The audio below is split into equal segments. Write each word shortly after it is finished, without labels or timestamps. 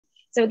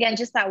So again,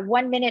 just that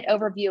 1-minute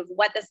overview of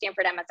what the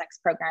Stanford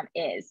MSx program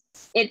is.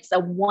 It's a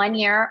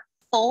 1-year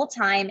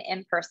full-time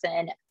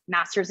in-person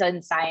Master's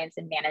in Science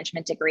and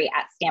Management degree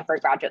at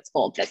Stanford Graduate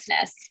School of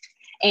Business.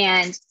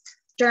 And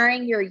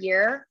during your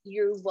year,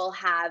 you will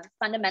have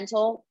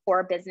fundamental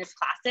core business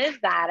classes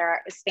that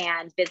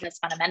span business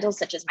fundamentals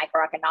such as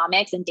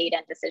microeconomics and data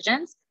and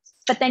decisions.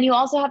 But then you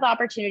also have the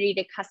opportunity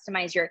to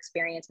customize your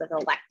experience with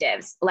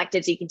electives.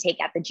 Electives you can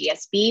take at the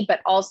GSB,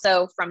 but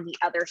also from the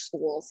other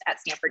schools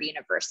at Stanford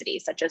University,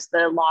 such as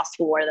the law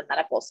school or the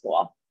medical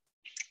school.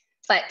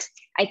 But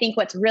I think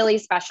what's really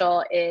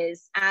special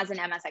is as an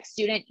MSx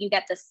student, you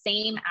get the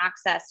same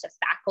access to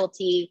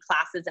faculty,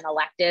 classes, and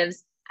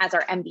electives as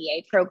our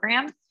MBA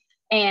program.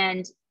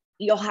 And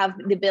you'll have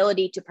the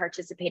ability to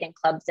participate in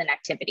clubs and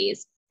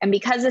activities. And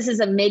because this is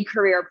a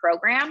mid-career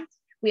program,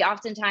 we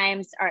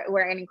oftentimes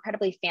we're an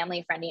incredibly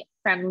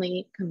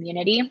family-friendly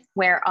community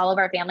where all of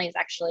our families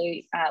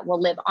actually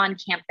will live on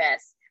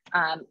campus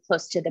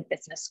close to the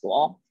business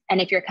school. And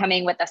if you're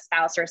coming with a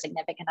spouse or a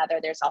significant other,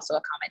 there's also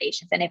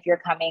accommodations. And if you're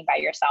coming by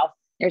yourself,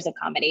 there's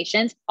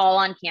accommodations all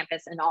on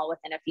campus and all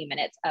within a few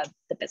minutes of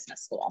the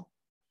business school.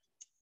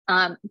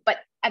 But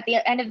at the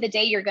end of the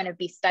day, you're going to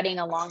be studying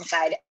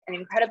alongside an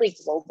incredibly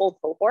global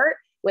cohort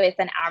with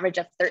an average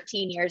of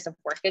 13 years of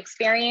work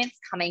experience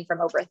coming from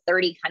over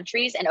 30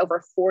 countries and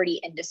over 40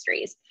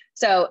 industries.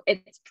 So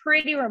it's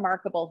pretty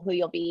remarkable who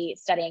you'll be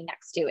studying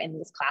next to in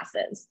these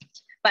classes.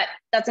 But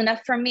that's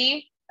enough from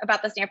me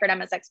about the Stanford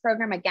MSx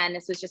program. Again,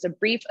 this was just a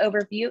brief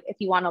overview. If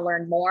you want to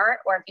learn more,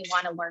 or if you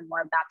want to learn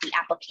more about the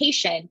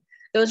application,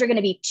 those are going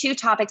to be 2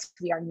 topics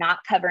we are not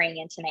covering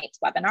in tonight's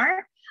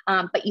webinar,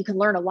 but you can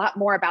learn a lot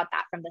more about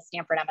that from the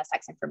Stanford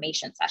MSx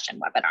information session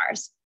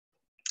webinars.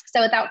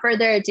 So without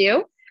further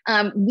ado,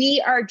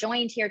 we are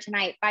joined here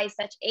tonight by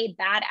such a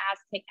badass,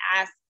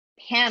 kick-ass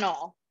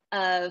panel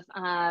of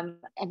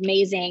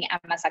amazing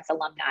MSx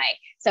alumni.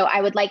 So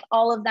I would like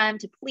all of them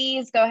to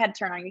please go ahead,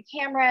 turn on your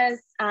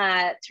cameras,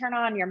 turn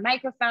on your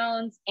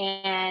microphones,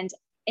 and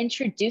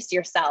introduce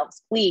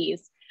yourselves,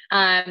 please.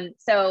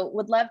 So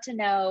would love to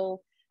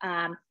know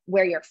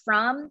where you're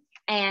from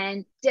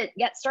and to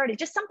get started,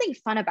 just something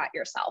fun about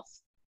yourself.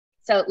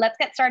 So let's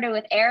get started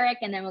with Eric,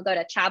 and then we'll go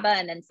to Chaba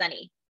and then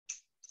Sunny.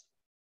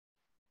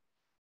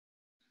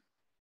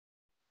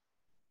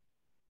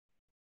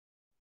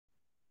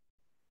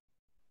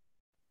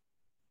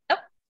 Oh,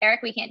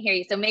 Eric, we can't hear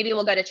you. So maybe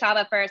we'll go to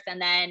Chaba first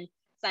and then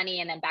Sunny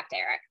and then back to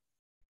Eric.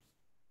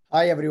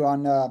 Hi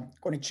everyone,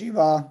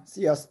 konnichiwa,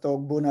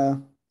 sziasztok,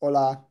 bună,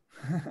 hola.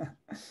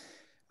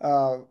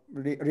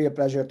 Real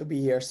pleasure to be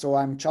here. So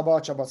I'm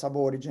Csaba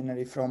Szabó,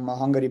 originally from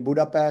Hungary,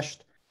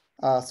 Budapest.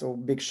 So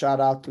big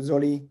shout out to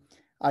Zoli.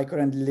 I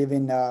currently live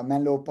in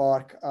Menlo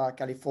Park,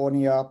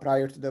 California.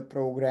 Prior to the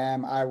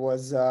program, I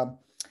was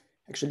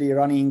actually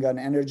running an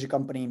energy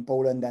company in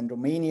Poland and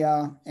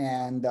Romania.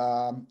 And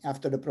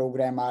after the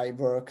program, I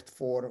worked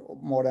for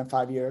more than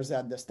 5 years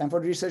at the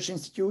Stanford Research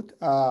Institute,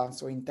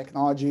 so in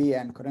technology.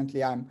 And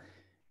currently I'm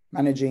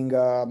managing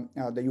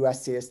the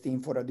US sales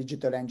team for a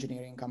digital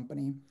engineering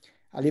company.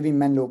 I live in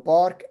Menlo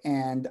Park,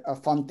 and a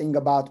fun thing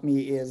about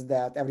me is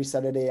that every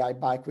Saturday I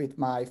bike with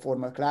my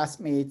former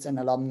classmates and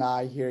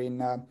alumni here in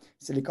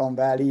Silicon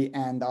Valley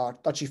and our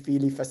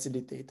touchy-feely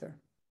facilitator.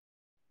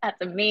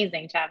 That's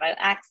amazing, Chava.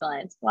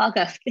 Excellent.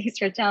 Welcome. Thanks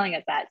for telling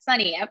us that.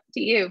 Sunny, up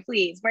to you,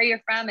 please. Where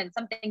you're from and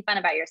something fun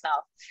about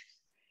yourself.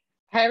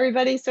 Hi,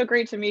 everybody. So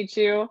great to meet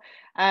you.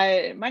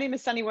 My name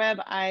is Sunny Webb.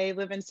 I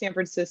live in San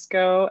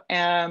Francisco.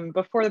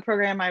 Before the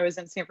program, I was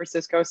in San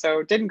Francisco,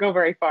 so didn't go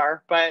very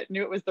far, but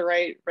knew it was the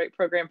right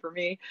program for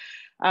me.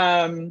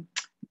 Prior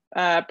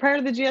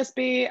to the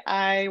GSB,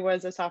 I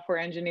was a software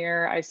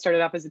engineer. I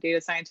started off as a data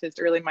scientist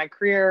early in my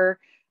career,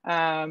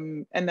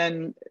 and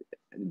then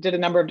did a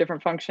number of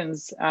different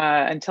functions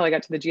until I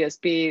got to the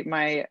GSB.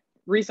 My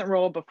recent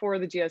role before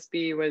the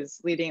GSB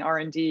was leading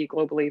R&D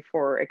globally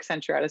for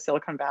Accenture out of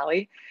Silicon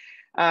Valley.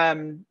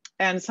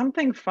 And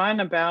something fun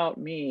about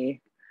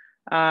me,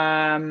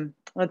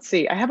 let's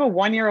see, I have a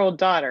 1-year-old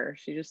daughter.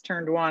 She just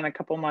turned 1 a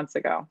couple months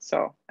ago.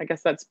 So I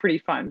guess that's pretty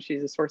fun.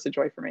 She's a source of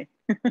joy for me.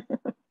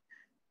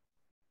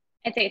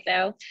 I'd say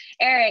so.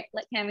 Eric,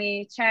 can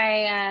we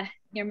try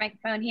your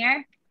microphone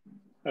here?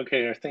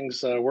 Okay, are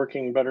things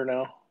working better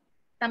now?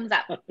 Thumbs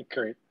up.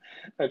 Great.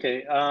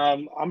 Okay,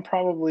 I'm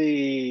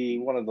probably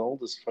one of the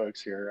oldest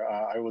folks here.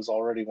 I was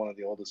already one of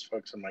the oldest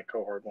folks in my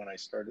cohort when I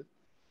started.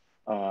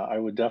 I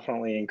would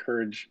definitely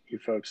encourage you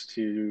folks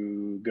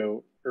to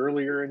go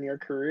earlier in your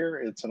career.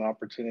 It's an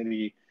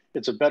opportunity,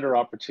 it's a better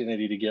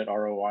opportunity to get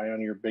ROI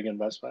on your big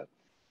investment.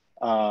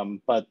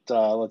 But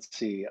let's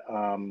see,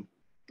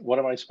 what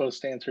am I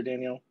supposed to answer,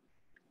 Danielle?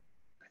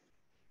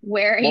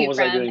 Where are you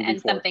from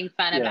and something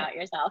fun about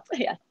yourself?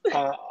 Yeah.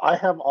 I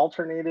have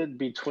alternated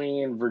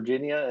between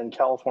Virginia and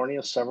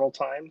California several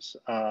times.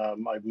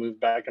 I've moved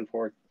back and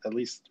forth at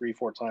least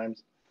 3-4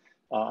 times.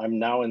 I'm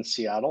now in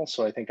Seattle,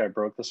 so I think I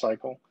broke the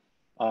cycle.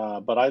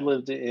 But I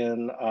lived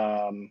in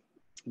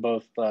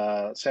both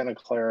Santa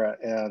Clara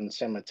and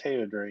San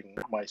Mateo during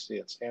my stay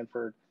at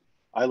Stanford.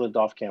 I lived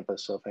off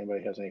campus, so if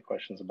anybody has any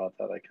questions about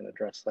that, I can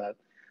address that.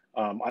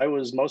 I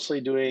was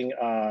mostly doing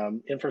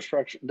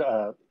infrastructure,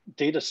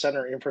 data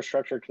center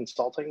infrastructure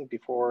consulting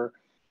before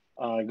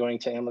going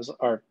to Amazon,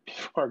 or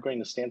before going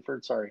to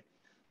Stanford, sorry.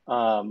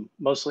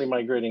 Mostly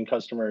migrating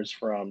customers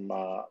from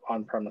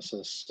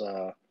on-premises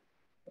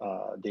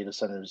data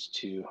centers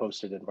to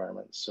hosted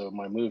environments. So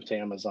my move to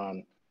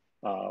Amazon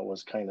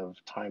was kind of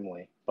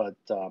timely, but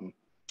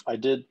I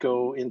did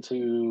go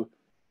into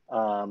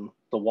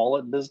the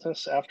wallet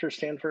business after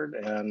Stanford,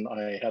 and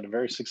I had a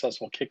very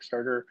successful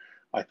Kickstarter.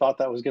 I thought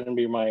that was going to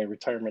be my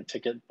retirement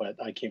ticket, but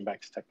I came back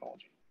to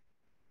technology.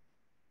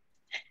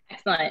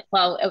 Excellent.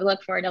 Well, I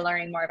look forward to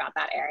learning more about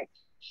that, Eric.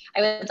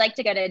 I would like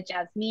to go to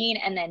Jasmine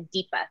and then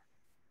Deepa.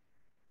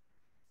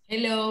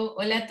 Hello,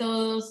 hola a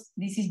todos.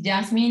 This is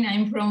Jasmine.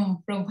 I'm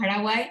from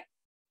Paraguay.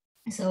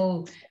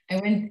 So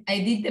I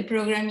did the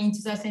program in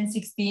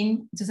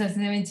 2016,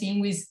 2017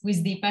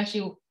 with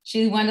Deepa.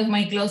 She's one of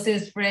my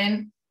closest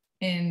friends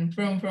and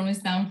from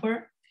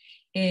Stanford.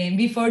 And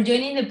before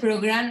joining the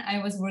program, I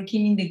was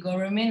working in the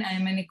government.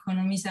 I'm an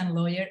economist and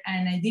lawyer,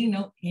 and I didn't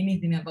know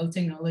anything about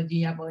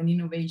technology, about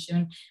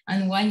innovation.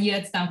 And 1 year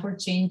at Stanford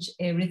changed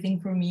everything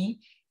for me.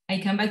 I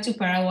came back to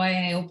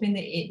Paraguay. I opened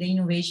the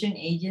innovation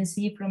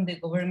agency from the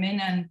government,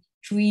 and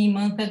 3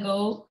 months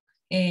ago,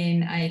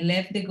 and I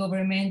left the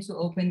government to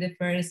open the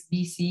first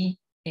VC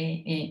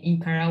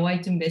in Paraguay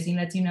to invest in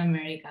Latin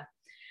America.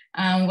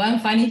 One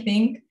funny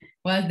thing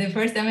was the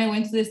first time I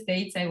went to the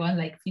States, I was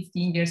like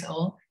 15 years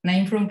old, and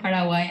I'm from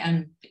Paraguay,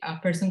 and a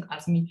person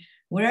asked me,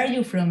 where are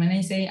you from? And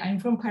I say, I'm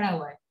from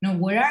Paraguay. No,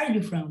 where are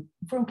you from?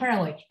 From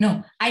Paraguay.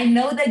 No, I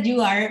know that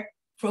you are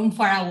from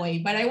far away,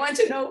 but I want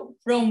to know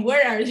from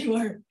where are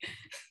you?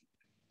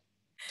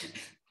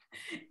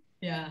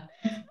 Yeah.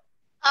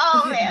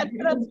 Oh man,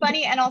 that's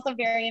funny and also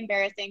very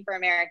embarrassing for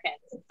Americans.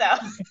 So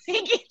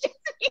thank you,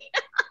 Jasmine.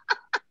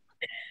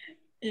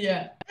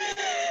 Yeah.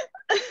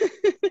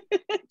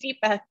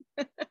 Deepa.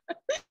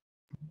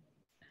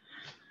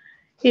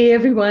 Hey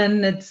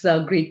everyone, it's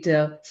great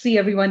to see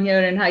everyone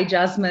here, and hi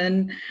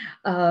Jasmine.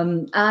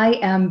 I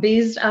am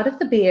based out of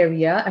the Bay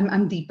Area.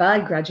 I'm Deepa. I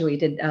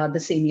graduated the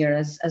same year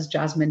as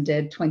Jasmine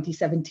did,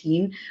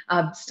 2017.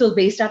 Still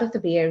based out of the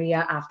Bay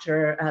Area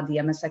after the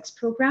MSx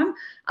program.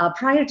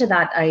 Prior to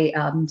that, I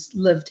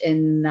lived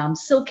in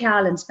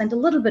SoCal and spent a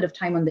little bit of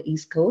time on the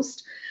East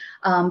Coast.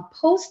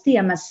 Post the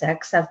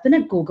MSx, I've been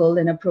at Google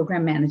in a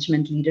program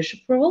management leadership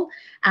role.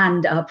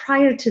 And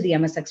prior to the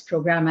MSx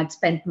program, I'd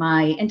spent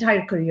my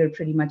entire career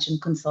pretty much in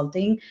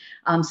consulting.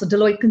 So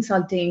Deloitte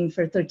Consulting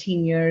for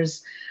 13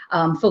 years,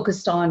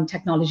 focused on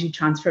technology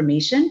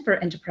transformation for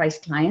enterprise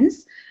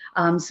clients.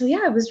 So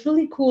yeah, it was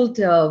really cool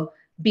to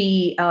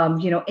be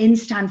in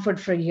Stanford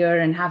for a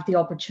year and have the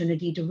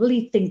opportunity to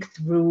really think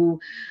through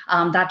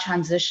that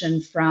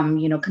transition from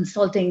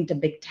consulting to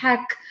big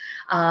tech.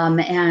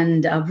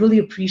 And really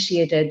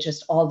appreciated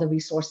just all the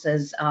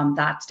resources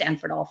that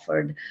Stanford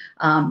offered,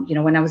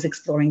 when I was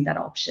exploring that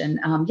option.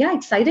 Yeah,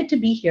 excited to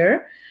be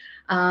here.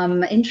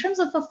 In terms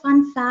of a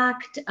fun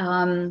fact,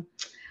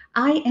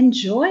 I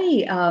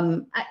enjoy,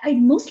 I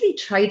mostly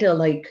try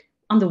to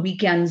on the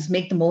weekends,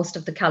 make the most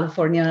of the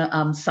California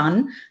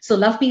sun. So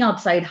love being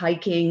outside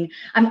hiking.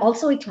 I'm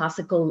also a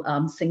classical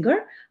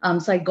singer.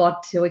 So I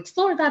got to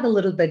explore that a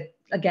little bit,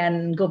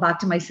 again, go back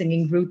to my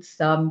singing roots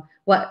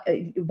while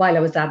I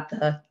was at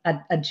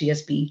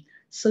GSB.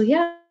 So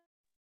yeah,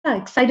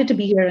 excited to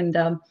be here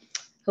and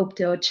hope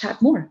to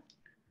chat more.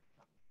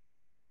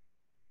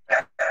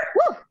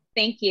 Woo!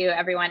 Thank you,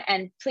 everyone.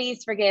 And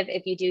please forgive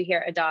if you do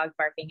hear a dog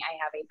barking. I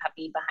have a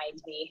puppy behind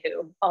me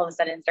who all of a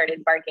sudden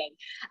started barking.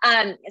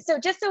 So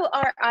just so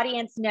our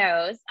audience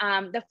knows,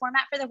 the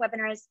format for the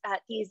webinar is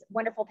these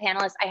wonderful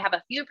panelists. I have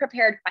a few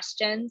prepared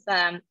questions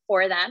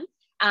for them.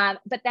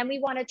 But then we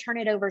want to turn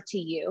it over to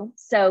you.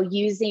 So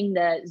using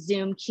the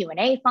Zoom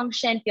Q&A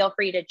function, feel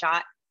free to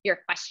jot your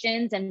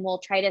questions, and we'll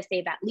try to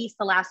save at least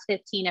the last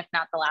 15, if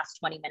not the last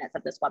 20 minutes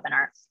of this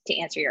webinar to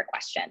answer your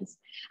questions.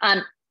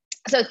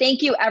 So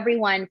thank you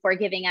everyone for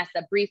giving us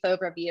a brief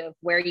overview of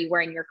where you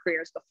were in your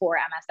careers before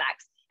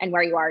MSx and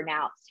where you are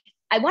now.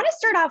 I want to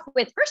start off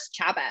with first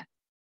Chaba.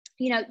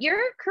 Your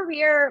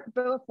career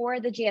before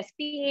the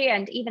GSB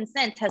and even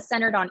since has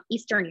centered on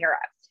Eastern Europe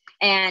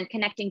and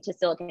connecting to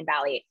Silicon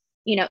Valley.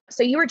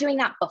 So you were doing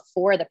that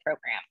before the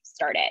program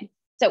started.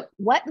 So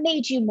what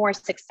made you more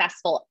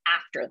successful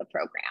after the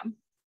program?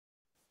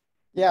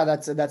 Yeah,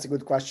 that's a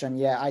good question.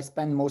 Yeah, I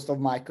spent most of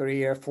my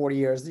career, 4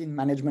 years in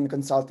management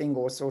consulting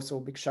also. So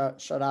big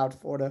shout out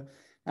for the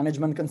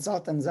management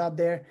consultants out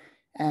there.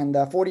 And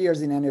 4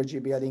 years in energy,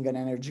 building an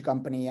energy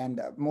company.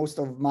 And most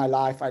of my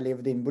life, I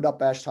lived in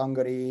Budapest,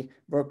 Hungary,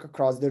 worked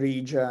across the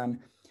region.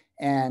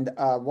 And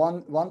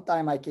one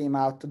time I came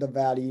out to the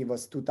Valley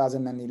was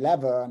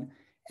 2011.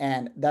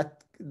 And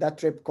that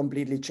trip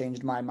completely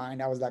changed my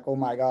mind. I was like, oh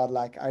my God,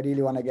 I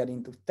really want to get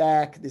into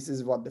tech. This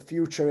is what the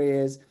future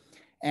is.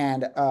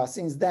 And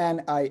since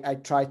then, I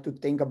tried to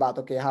think about,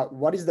 okay,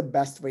 what is the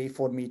best way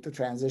for me to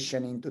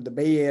transition into the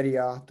Bay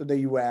Area, to the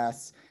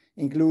US,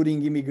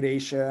 including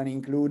immigration,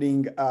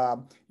 including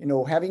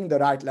having the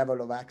right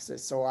level of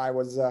access. So I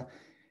was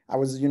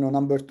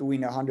number 2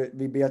 in 100.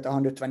 We built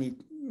 $120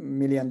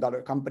 million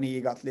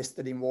company, got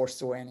listed in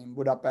Warsaw and in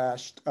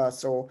Budapest.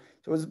 So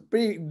it was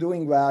pretty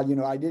doing well.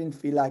 I didn't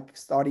feel like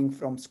starting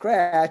from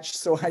scratch,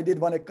 so I did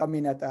want to come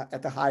in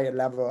at a higher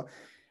level.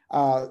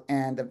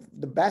 And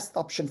the best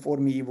option for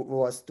me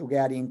was to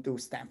get into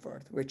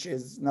Stanford, which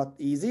is not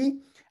easy.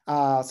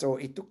 So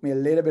it took me a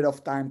little bit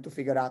of time to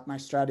figure out my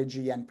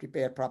strategy and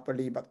prepare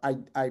properly. But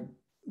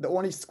the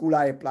only school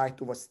I applied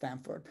to was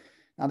Stanford.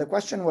 Now the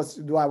question was,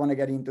 do I want to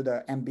get into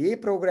the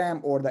MBA program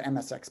or the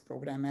MSx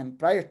program? And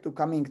prior to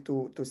coming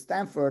to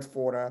Stanford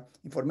for an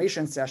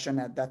information session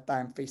at that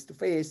time,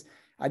 face-to-face,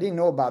 I didn't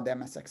know about the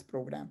MSx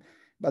program.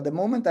 But the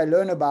moment I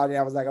learned about it,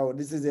 I was like, oh,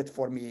 this is it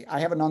for me. I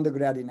have an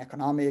undergrad in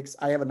economics.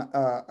 I have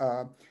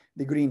a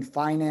degree in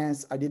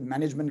finance. I did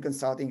management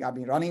consulting. I've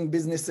been running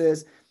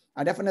businesses.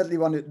 I definitely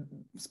want to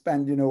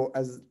spend,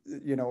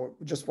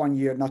 just 1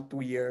 year, not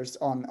 2 years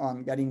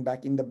on getting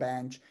back in the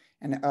bench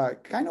and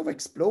kind of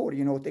explore,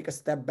 take a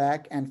step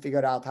back and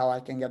figure out how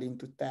I can get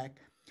into tech.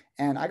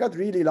 And I got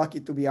really lucky,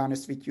 to be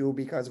honest with you,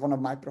 because one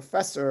of my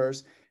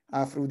professors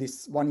through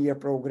this 1 year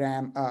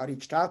program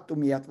reached out to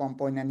me at one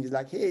point, and he's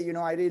like, hey,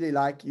 I really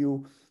like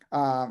you.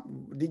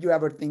 Did you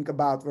ever think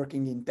about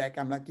working in tech?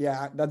 I'm like,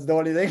 yeah, that's the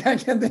only thing I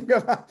can think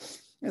about.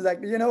 He's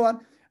like, you know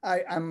what?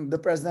 I'm the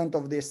president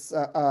of this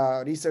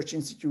research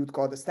institute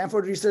called the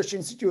Stanford Research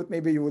Institute.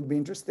 Maybe you would be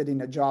interested in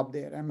a job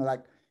there. I'm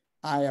like,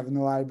 I have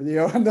no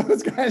idea what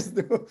those guys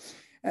do.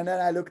 And then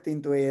I looked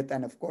into it.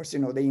 And of course,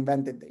 they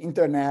invented the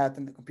internet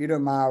and the computer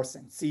mouse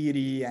and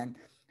Siri. And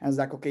I was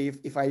like, okay,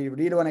 if I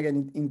really want to get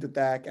into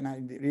tech and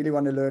I really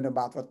want to learn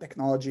about what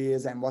technology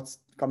is and what's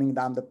coming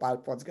down the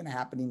pipe, what's going to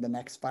happen in the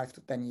next 5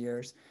 to 10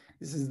 years,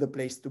 this is the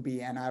place to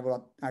be. And I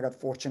got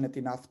fortunate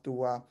enough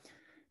to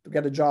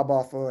get a job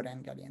offer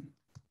and get in.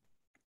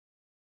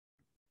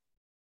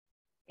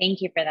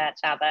 Thank you for that,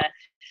 Csaba.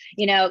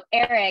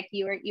 Eric,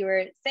 you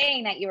were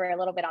saying that you were a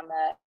little bit on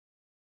the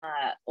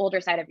older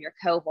side of your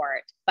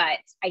cohort, but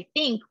I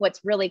think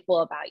what's really cool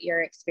about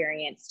your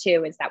experience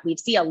too is that we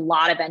see a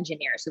lot of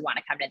engineers who want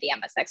to come to the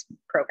MSx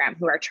program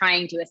who are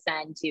trying to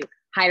ascend to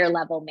higher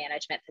level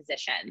management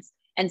positions.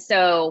 And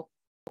so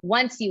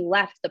once you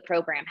left the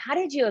program, how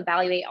did you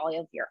evaluate all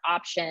of your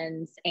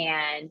options,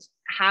 and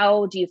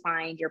how do you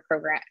find your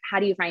program? How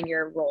do you find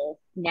your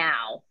role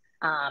now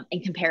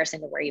in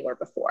comparison to where you were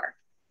before?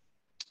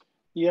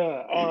 Yeah,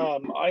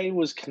 I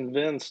was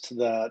convinced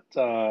that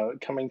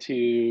coming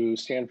to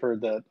Stanford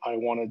that I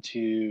wanted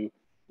to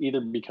either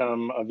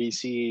become a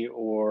VC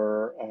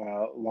or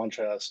launch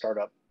a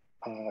startup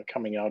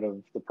coming out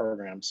of the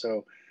program.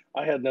 So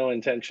I had no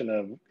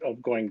intention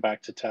of going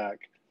back to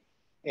tech.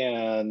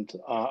 And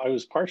I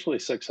was partially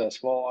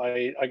successful.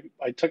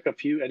 I took a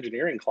few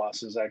engineering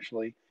classes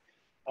actually.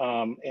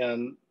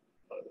 And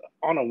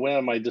on a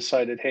whim, I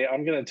decided, hey,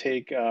 I'm going to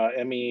take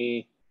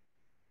ME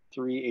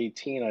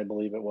 318, I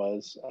believe it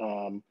was.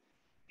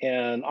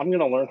 And I'm going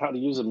to learn how to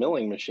use a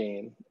milling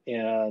machine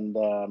and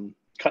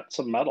cut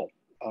some metal.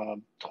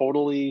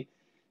 Totally,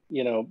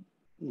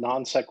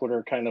 non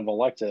sequitur kind of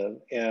elective.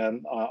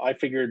 And I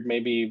figured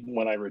maybe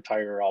when I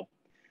retire, I'll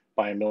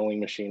buy a milling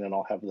machine and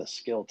I'll have the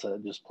skill to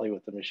just play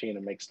with the machine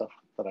and make stuff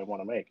that I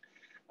want to make.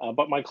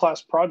 But my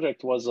class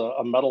project was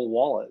a metal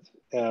wallet.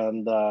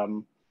 And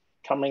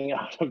coming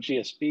out of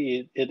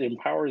GSB, it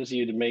empowers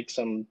you to make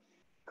some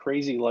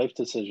crazy life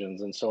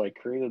decisions. And so I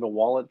created a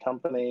wallet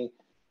company.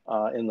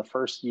 In the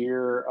first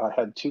year, I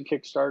had 2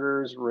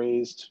 Kickstarters,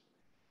 raised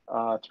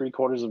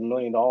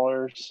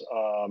 $750,000,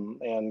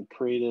 and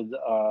created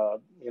a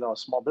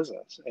small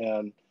business.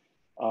 And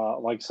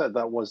like I said,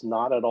 that was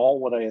not at all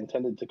what I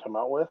intended to come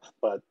out with,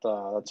 but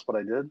that's what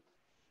I did.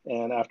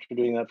 And after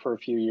doing that for a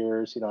few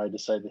years, I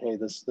decided, hey,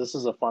 this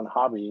is a fun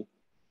hobby.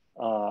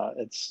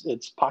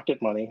 It's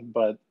pocket money,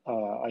 but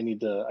I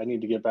need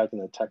to get back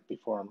into tech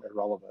before I'm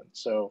irrelevant.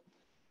 So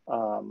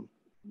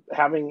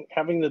having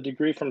the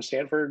degree from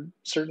Stanford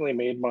certainly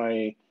made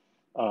my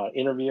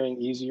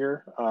interviewing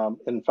easier.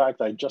 In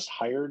fact, I just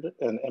hired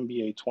an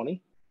MBA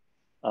 20,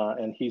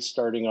 and he's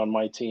starting on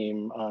my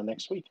team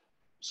next week.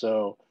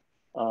 So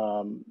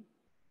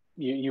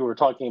you were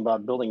talking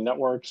about building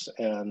networks,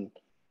 and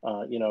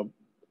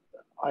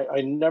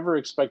I never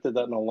expected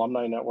that an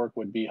alumni network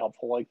would be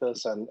helpful like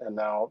this, and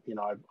now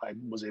I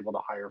was able to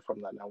hire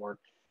from that network.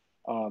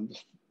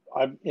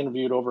 I've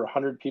interviewed over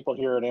 100 people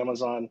here at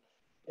Amazon,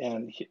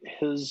 and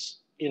his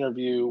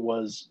interview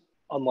was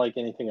unlike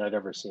anything I'd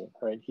ever seen.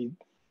 Right?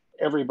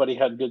 Everybody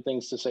had good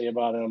things to say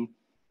about him.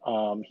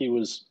 He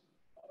was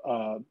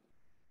a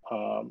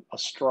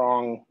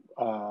strong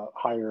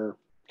hire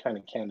kind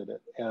of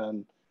candidate,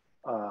 and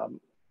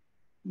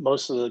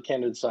most of the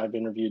candidates I've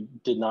interviewed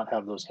did not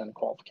have those kind of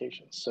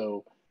qualifications.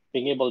 So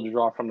being able to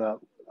draw from that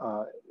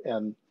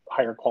and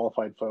hire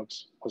qualified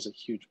folks was a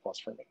huge plus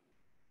for me.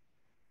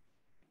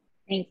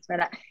 Thanks for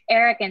that.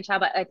 Eric and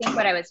Chaba, I think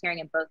what I was hearing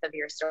in both of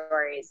your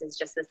stories is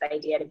just this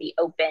idea to be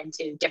open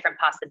to different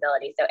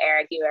possibilities. So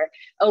Eric, you are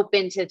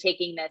open to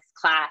taking this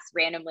class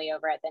randomly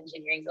over at the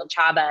engineering field.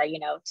 Chaba, you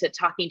know, to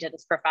talking to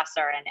this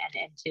professor and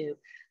to,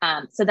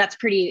 so that's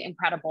pretty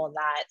incredible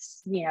that,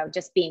 you know,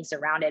 just being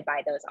surrounded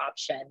by those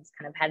options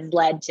kind of has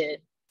led to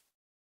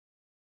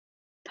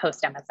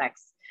post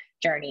MSx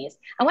journeys.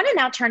 I want to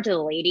now turn to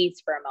the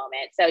ladies for a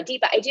moment. So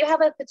Deepa, I do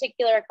have a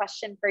particular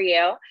question for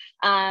you,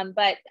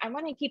 but I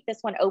want to keep this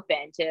one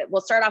open to,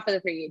 we'll start off with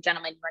it for you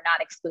gentlemen, we're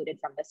not excluded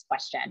from this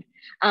question.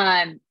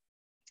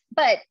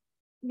 But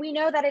we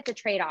know that it's a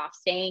trade-off,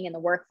 staying in the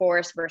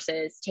workforce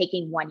versus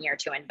taking 1 year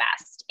to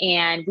invest.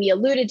 And we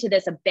alluded to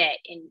this a bit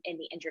in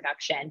the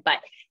introduction, but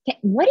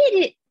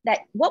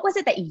what was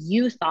it that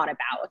you thought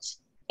about?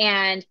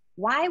 And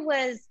why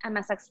was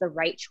MSx the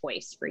right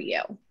choice for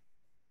you?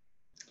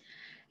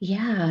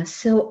 Yeah,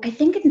 so I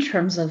think in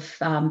terms of,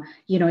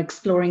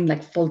 exploring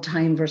like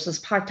full-time versus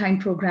part-time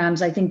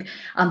programs, I think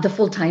the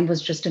full-time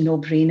was just a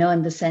no-brainer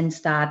in the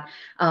sense that,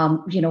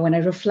 when I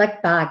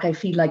reflect back, I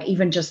feel like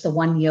even just the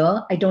 1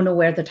 year, I don't know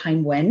where the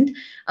time went.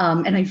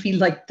 And I feel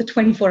like the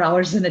 24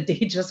 hours in a day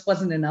just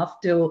wasn't enough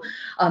to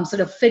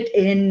sort of fit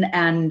in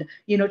and,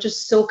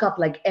 just soak up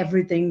like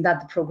everything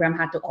that the program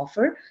had to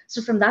offer.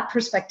 So from that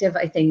perspective,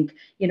 I think,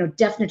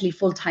 definitely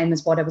full-time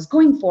is what I was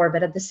going for.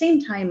 But at the same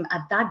time,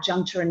 at that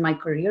juncture in my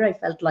career, I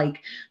felt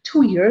like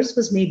 2 years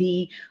was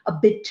maybe a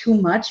bit too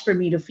much for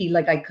me to feel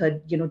like I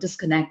could,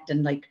 disconnect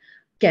and like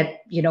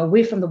get,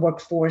 away from the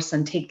workforce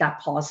and take that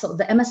pause. So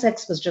the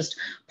MSx was just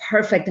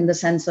perfect in the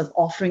sense of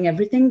offering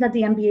everything that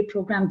the MBA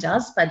program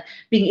does, but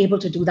being able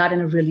to do that in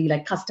a really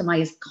like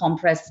customized,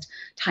 compressed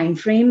time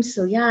frame.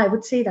 So yeah, I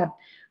would say that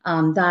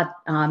that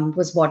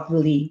was what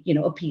really,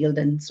 appealed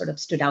and sort of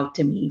stood out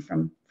to me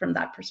from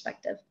that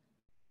perspective.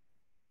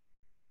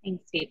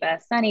 Thanks,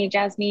 Deepa. Sunny,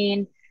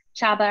 Jasmine,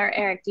 Chaba, or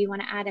Eric, do you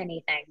want to add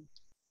anything?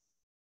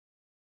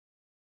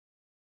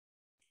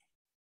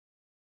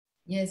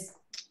 Yes,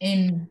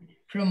 and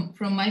from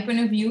my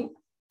point of view,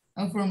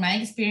 or from my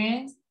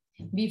experience,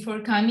 before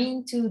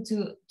coming to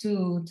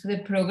the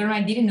program,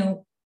 I didn't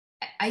know.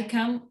 I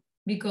come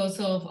because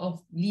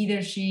of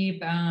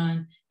leadership,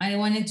 and I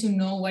wanted to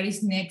know what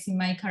is next in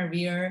my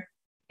career,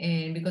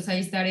 and because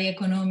I studied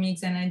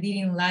economics and I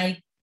didn't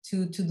like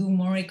to do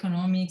more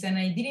economics, and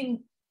I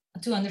didn't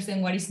to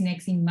understand what is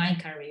next in my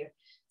career.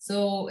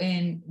 So,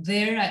 and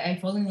there I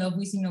fall in love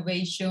with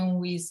innovation,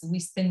 with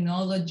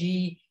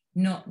technology,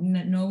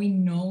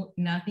 knowing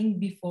nothing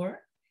before.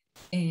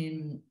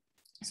 And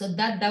so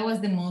that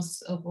was the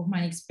most of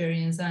my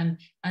experience. And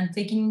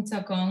taking into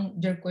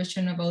account your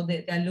question about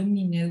the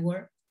alumni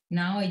network,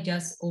 now I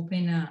just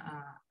opened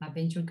a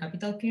venture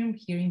capital firm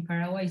here in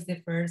Paraguay. It's the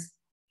first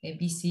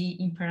VC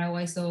in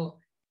Paraguay. So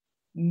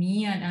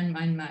me and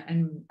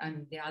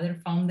the other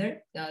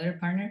founder, the other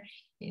partner,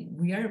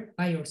 we are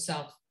by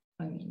ourselves.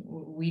 I mean,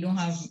 we don't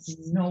have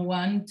no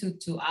one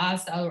to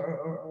ask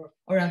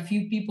or a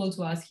few people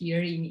to ask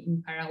here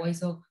in Paraguay.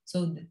 So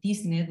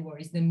this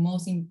network is the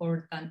most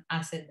important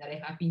asset that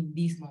I have in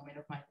this moment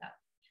of my life.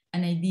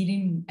 And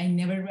I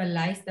never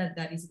realized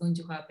that is going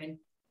to happen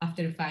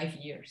after 5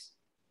 years.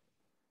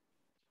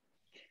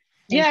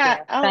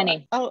 Yeah,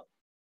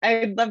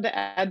 I'd love to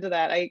add to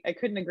that. I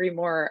couldn't agree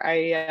more.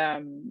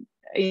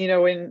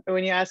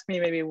 When you ask me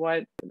maybe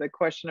what the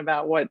question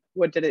about what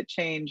did it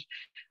change,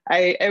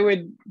 I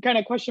would kind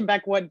of question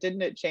back, what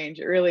didn't it change?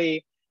 It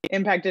really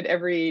impacted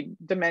every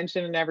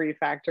dimension and every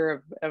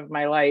factor of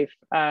my life.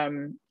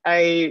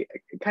 I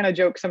kind of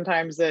joke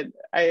sometimes that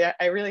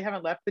I really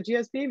haven't left the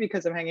GSB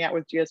because I'm hanging out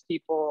with GS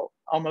people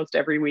almost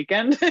every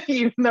weekend,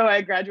 even though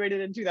I graduated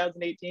in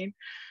 2018.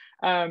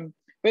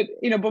 But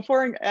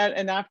before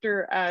and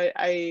after,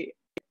 I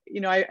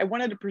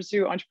wanted to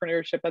pursue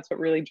entrepreneurship. That's what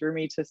really drew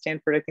me to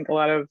Stanford. I think a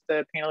lot of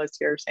the panelists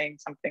here are saying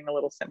something a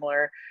little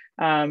similar.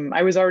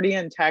 I was already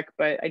in tech,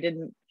 but I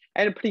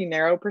had a pretty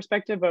narrow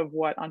perspective of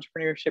what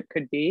entrepreneurship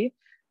could be.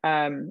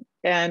 And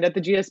at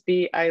the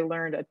GSB, I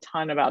learned a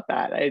ton about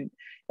that.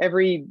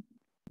 Every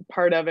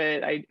part of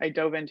it, I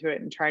dove into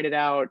it and tried it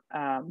out.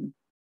 And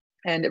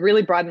it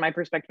really broadened my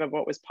perspective of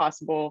what was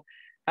possible.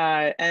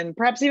 And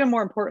perhaps even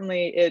more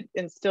importantly, it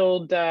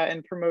instilled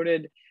and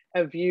promoted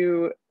a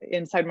view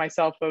inside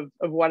myself of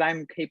what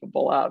I'm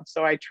capable of.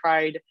 So I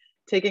tried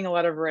taking a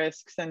lot of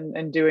risks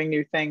and doing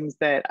new things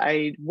that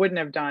I wouldn't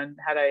have done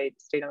had I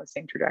stayed on the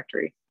same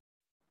trajectory.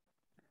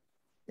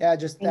 Yeah,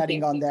 just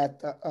adding on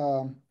that,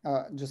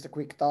 just a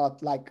quick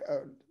thought,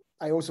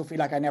 I also feel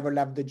like I never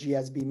left the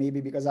GSB,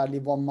 maybe because I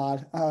live 1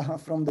 mile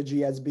from the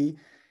GSB.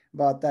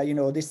 But,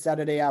 this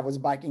Saturday I was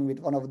biking with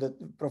one of the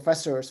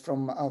professors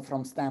from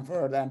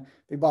Stanford, and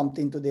we bumped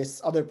into this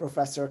other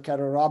professor,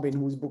 Carol Robin,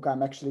 whose book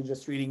I'm actually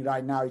just reading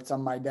right now. It's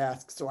on my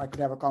desk, so I could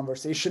have a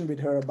conversation with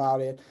her about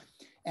it.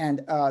 And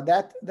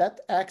that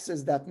acts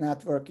as that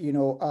network,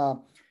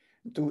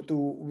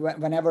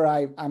 whenever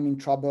I'm in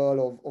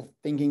trouble of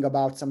thinking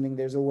about something,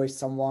 there's always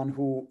someone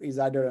who is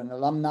either an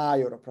alumni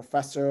or a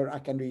professor I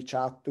can reach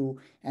out to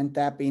and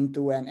tap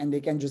into, and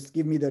they can just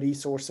give me the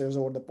resources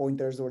or the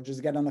pointers, or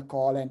just get on a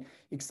call and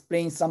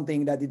explain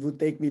something that it would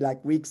take me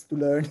like weeks to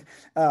learn.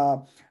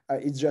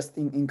 It's just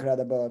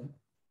incredible.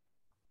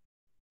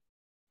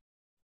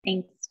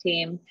 Thanks,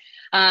 team.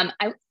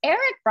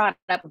 Eric brought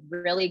up a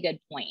really good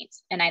point,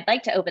 and I'd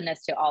like to open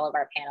this to all of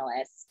our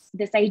panelists.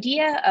 This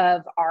idea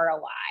of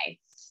ROI,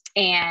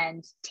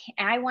 and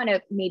I want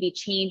to maybe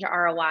change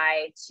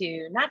ROI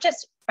to not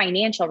just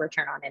financial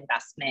return on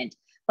investment,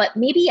 but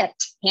maybe a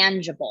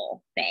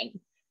tangible thing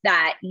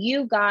that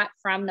you got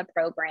from the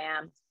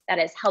program that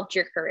has helped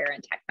your career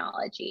in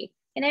technology.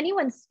 Can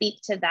anyone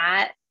speak to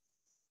that?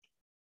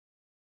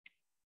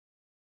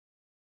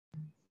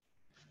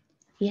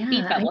 Yeah,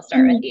 Deepa, we'll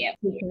start with you.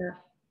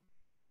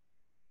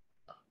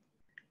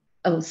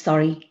 Oh,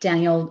 sorry,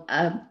 Daniel.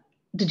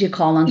 Did you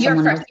call on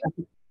someone else?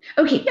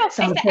 Okay, no,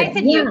 sounds I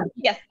said you.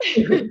 Yes.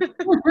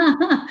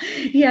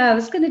 Yeah, I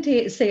was going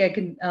to say I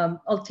can.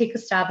 I'll take a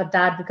stab at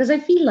that, because I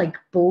feel like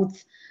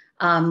both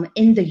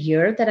in the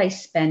year that I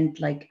spent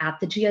like at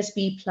the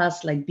GSB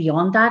plus like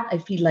beyond that, I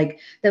feel like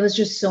there was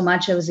just so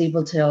much I was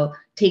able to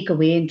take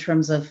away in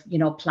terms of, you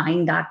know,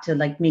 applying that to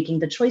like making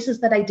the choices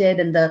that I did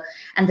and the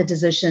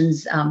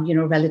decisions, you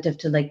know, relative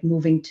to like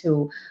moving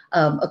to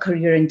a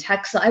career in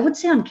tech. So I would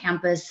say on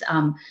campus,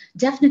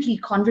 definitely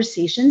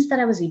conversations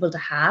that I was able to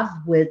have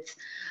with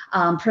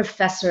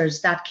professors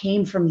that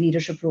came from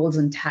leadership roles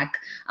in tech,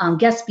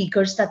 guest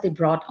speakers that they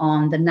brought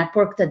on, the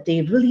network that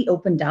they really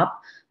opened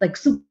up, like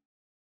super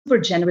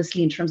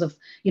generously in terms of,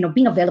 you know,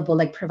 being available,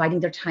 like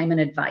providing their time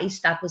and advice.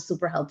 That was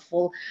super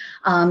helpful.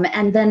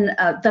 And then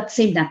that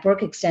same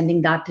network,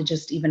 extending that to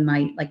just even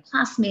my like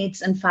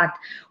classmates. In fact,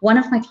 one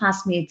of my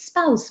classmates'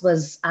 spouse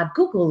was at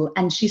Google,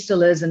 and she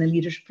still is in a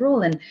leadership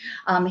role. And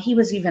he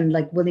was even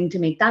like willing to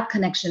make that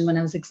connection when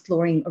I was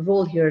exploring a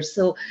role here.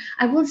 So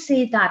I will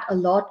say that a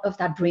lot of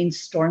that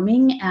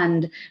brainstorming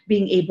and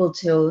being able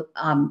to,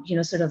 you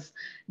know, sort of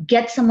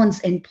get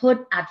someone's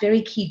input at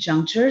very key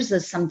junctures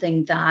is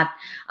something that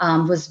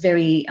was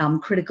very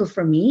critical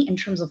for me in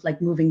terms of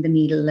like moving the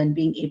needle and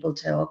being able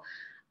to,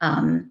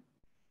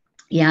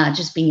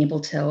 just being able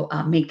to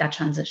make that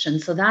transition.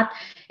 So that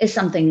is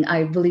something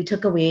I really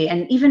took away.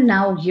 And even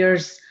now,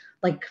 years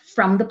like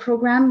from the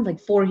program, like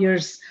 4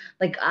 years,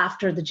 like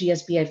after the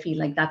GSB, I feel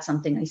like that's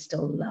something I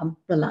still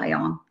rely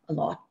on a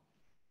lot.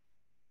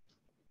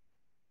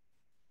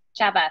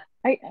 Chaba.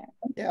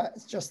 Yeah,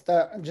 it's just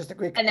a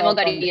quick. And then we'll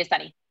go to you,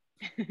 Sunny.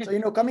 So, you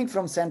know, coming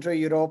from Central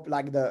Europe,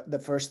 like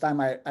the first time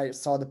I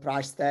saw the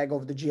price tag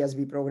of the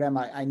GSB program,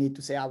 I need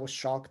to say I was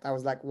shocked. I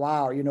was like,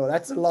 wow, you know,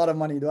 that's a lot of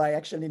money. Do I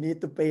actually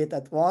need to pay it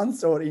at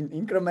once or in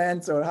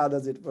increments, or how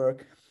does it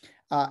work?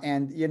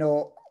 And, you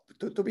know,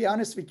 to be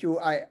honest with you,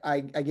 I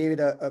gave it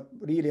a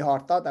really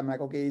hard thought. I'm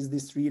like, okay, is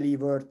this really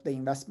worth the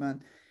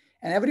investment?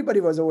 And everybody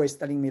was always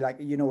telling me, like,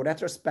 you know,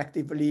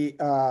 retrospectively,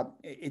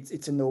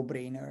 it's a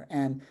no-brainer.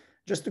 And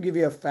just to give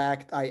you a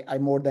fact, I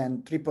more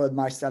than tripled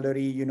my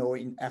salary, you know,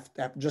 in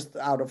FTEP, just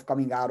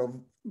coming out of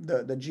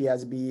the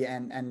GSB,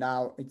 and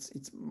now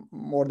it's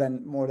more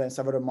than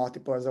several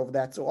multiples of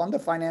that. So on the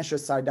financial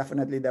side,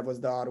 definitely that was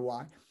the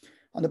ROI.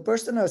 On the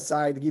personal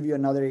side, give you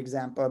another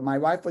example. My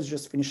wife was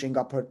just finishing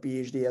up her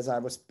PhD as I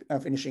was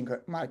finishing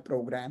my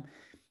program.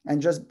 And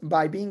just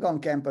by being on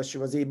campus, she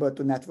was able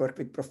to network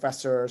with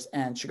professors,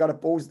 and she got a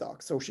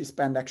postdoc. So she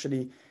spent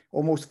actually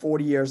almost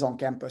 4 years on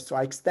campus. So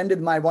I extended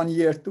my 1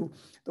 year to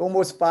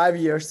almost 5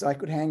 years so I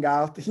could hang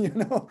out, you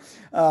know.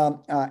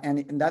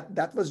 And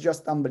that was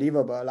just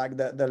unbelievable. Like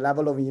the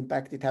level of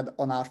impact it had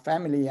on our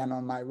family and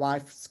on my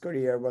wife's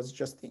career was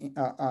just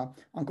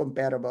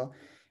uncomparable.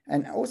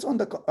 And also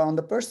on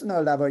the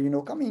personal level, you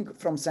know, coming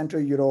from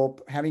Central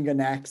Europe, having an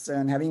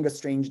accent, having a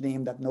strange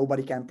name that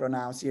nobody can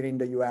pronounce here in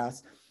the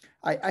US,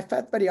 I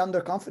felt very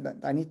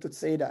underconfident. I need to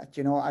say that,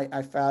 you know,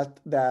 I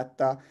felt that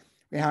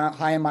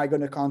how am I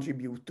going to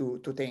contribute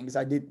to things?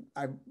 I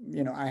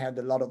had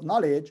a lot of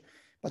knowledge,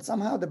 but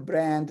somehow the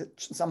brand,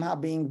 somehow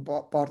being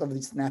part of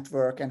this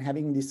network and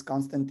having these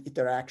constant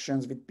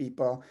interactions with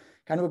people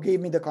kind of gave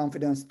me the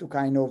confidence to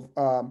kind of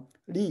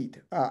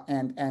lead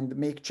and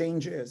make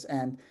changes.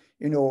 And,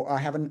 you know, I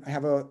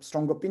have a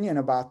strong opinion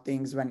about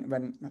things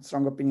when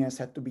strong opinions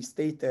had to be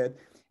stated.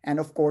 And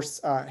of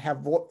course,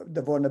 have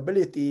the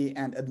vulnerability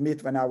and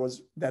admit when I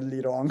was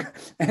deadly wrong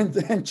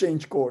and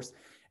change course.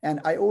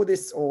 And I owe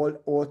this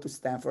all to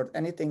Stanford.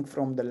 Anything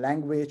from the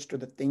language to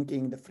the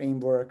thinking, the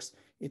frameworks,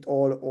 it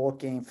all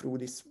came through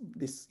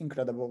this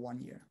incredible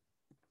 1 year.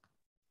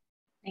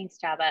 Thanks,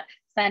 Chaba.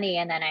 Sunny,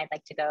 and then I'd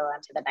like to go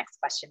on to the next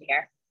question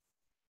here.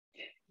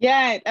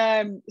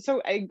 Yeah,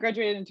 so I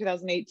graduated in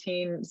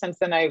 2018. Since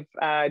then,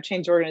 I've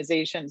changed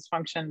organizations,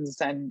 functions,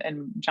 and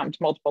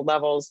jumped multiple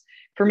levels.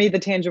 For me, the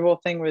tangible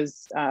thing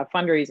was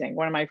fundraising.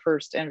 One of my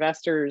first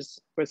investors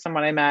was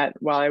someone I met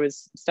while I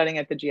was studying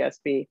at the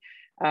GSB.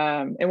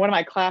 In one of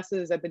my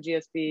classes at the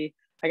GSB,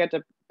 I got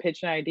to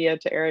pitch an idea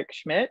to Eric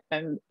Schmidt,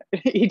 and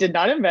he did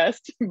not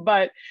invest,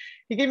 but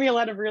he gave me a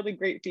lot of really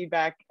great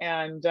feedback.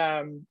 And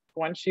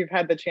once you've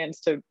had the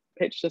chance to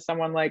pitch to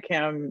someone like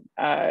him,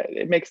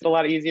 it makes it a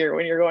lot easier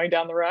when you're going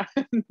down the road,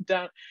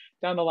 down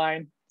the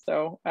line.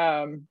 So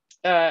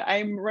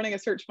I'm running a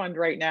search fund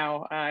right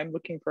now. I'm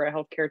looking for a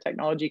healthcare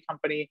technology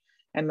company,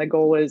 and the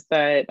goal is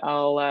that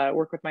I'll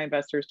work with my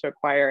investors to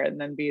acquire it and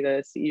then be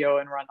the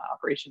CEO and run the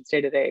operations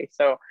day to day.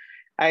 So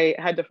I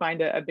had to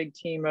find a big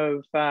team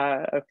of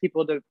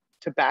people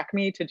to back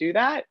me to do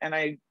that, and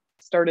I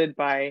started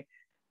by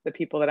the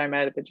people that I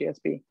met at the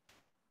GSB.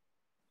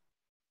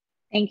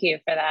 Thank you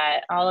for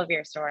that, all of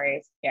your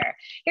stories here.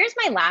 Here's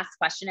my last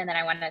question, and then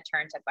I want to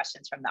turn to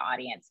questions from the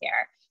audience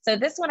here. So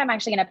this one I'm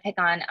actually going to pick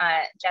on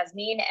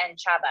Jasmine and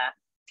Chaba.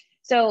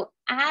 So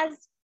as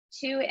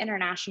two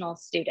international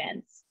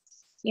students,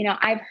 you know,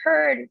 I've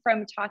heard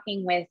from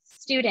talking with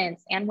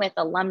students and with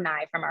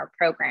alumni from our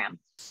program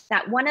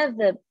that one of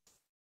the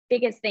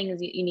biggest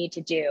things you need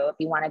to do if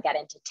you want to get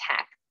into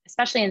tech,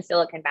 especially in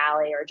Silicon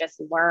Valley, or just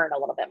learn a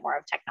little bit more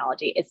of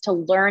technology, is to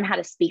learn how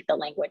to speak the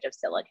language of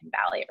Silicon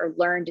Valley, or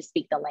learn to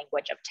speak the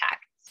language of tech.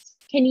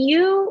 Can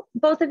you,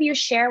 both of you,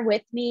 share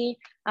with me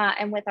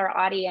and with our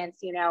audience,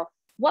 you know,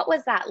 what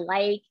was that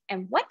like,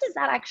 and what does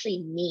that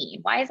actually mean?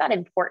 Why is that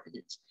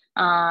important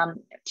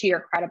to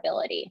your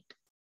credibility?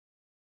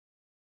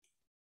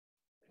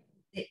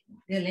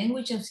 The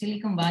language of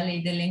Silicon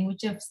Valley, the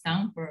language of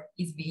Stanford,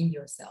 is being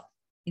yourself.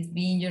 It's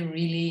being your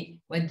really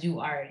what you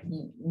are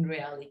in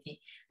reality.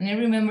 And I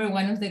remember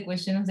one of the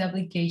questions of the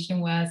application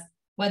was,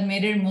 what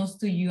mattered most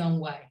to you and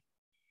why?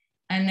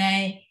 And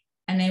I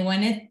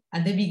wanted,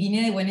 at the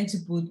beginning, I wanted to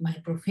put my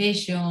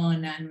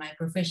profession and my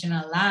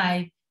professional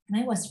life.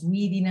 And I was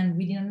reading and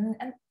reading,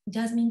 and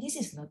Jasmine, this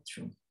is not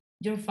true.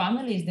 Your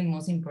family is the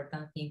most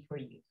important thing for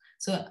you.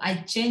 So I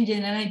changed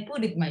it and I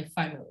put it my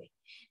family.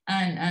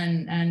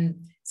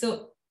 And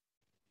so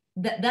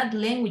that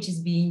language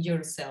is being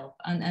yourself,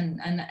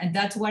 and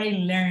that's what I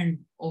learned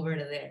over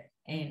there,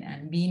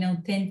 and being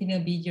authentic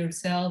and be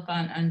yourself,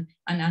 and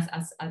as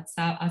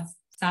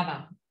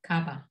Saba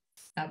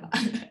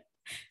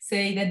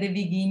said at the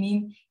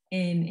beginning,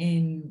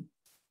 and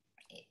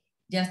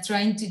just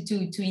trying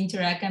to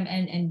interact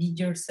and be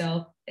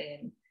yourself,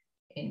 and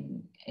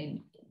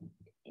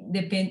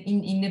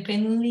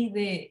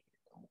independently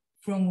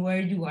from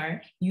where you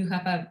are, you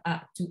have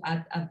to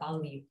add a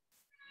value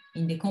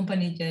in the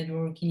company that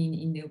you're working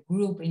in the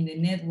group, in the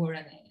network,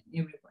 and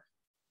everywhere.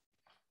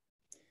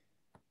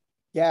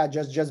 Yeah,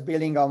 just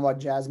building on what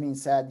Jasmine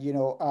said, you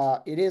know,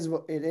 it is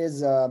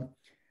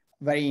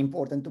very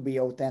important to be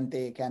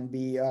authentic and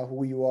be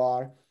who you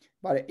are,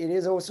 but it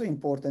is also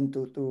important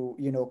to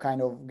you know,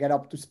 kind of get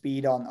up to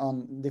speed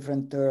on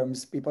different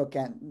terms. People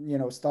can, you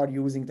know, start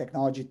using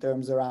technology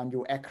terms around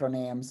you,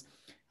 acronyms.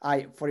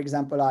 For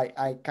example,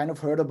 I kind of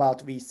heard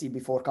about VC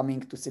before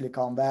coming to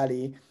Silicon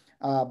Valley,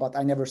 but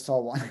I never saw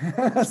one.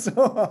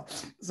 so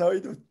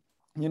it,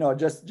 you know,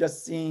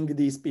 just seeing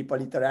these people,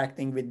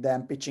 interacting with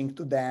them, pitching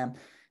to them,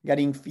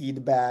 getting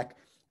feedback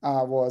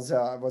was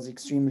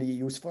extremely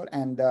useful.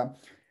 And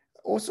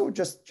also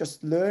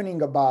just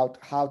learning about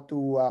how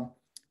to,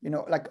 you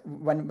know, like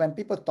when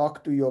people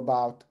talk to you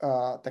about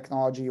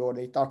technology, or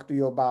they talk to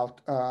you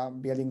about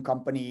building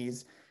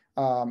companies,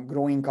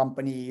 growing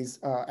companies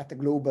at a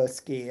global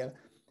scale,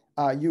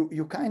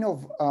 you kind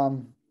of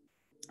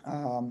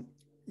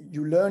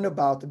you learn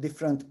about a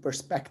different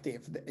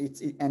perspective.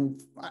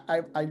 And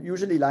I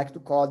usually like to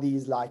call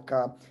these like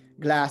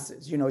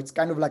glasses. You know, it's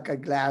kind of like a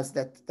glass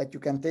that you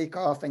can take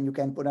off and you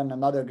can put on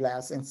another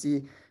glass and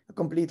see a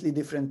completely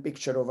different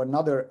picture of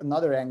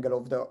another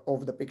angle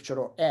of the picture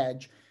or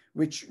edge,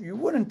 which you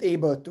weren't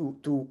able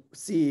to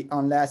see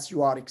unless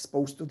you are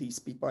exposed to these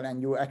people and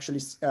you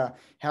actually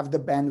have the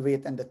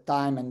bandwidth and the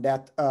time and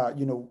that,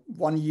 you know,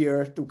 1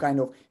 year to kind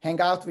of hang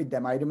out with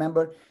them. I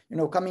remember, you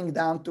know, coming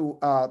down to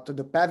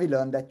the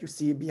pavilion that you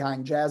see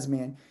behind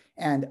Jasmine,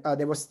 and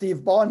there was Steve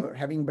Ballmer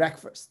having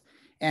breakfast.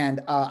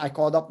 And I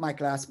called up my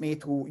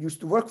classmate who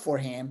used to work for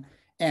him,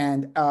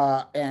 and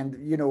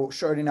you know,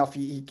 sure enough,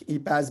 he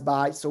passed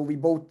by. So we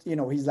both, you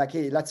know, he's like,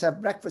 hey, let's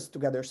have breakfast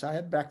together. So I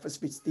had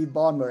breakfast with Steve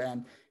Ballmer,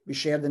 and we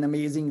shared an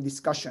amazing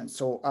discussion.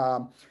 So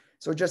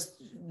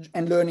just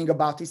and learning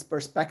about his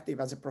perspective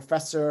as a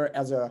professor,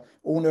 as a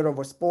owner of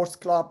a sports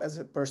club, as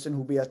a person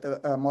who built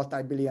a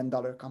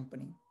multi-billion-dollar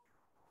company.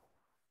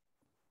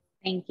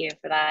 Thank you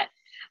for that.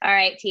 All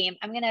right, team,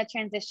 I'm going to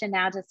transition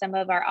now to some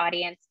of our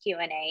audience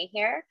Q&A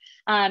here.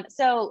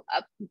 So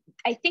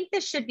I think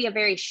this should be a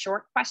very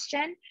short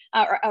question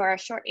or a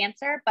short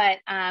answer, but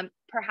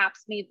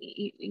perhaps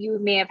maybe you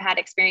may have had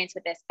experience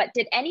with this, but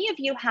did any of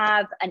you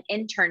have an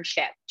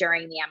internship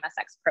during the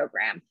MSx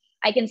program?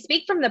 I can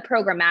speak from the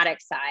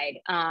programmatic side,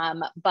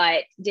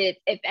 but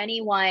if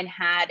anyone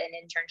had an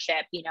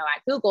internship, you know,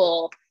 at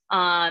Google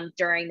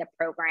during the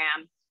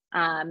program,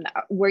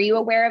 were you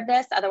aware of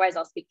this? Otherwise,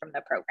 I'll speak from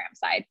the program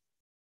side.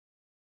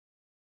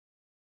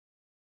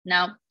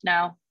 No.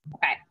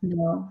 Okay.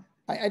 No.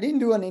 I didn't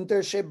do an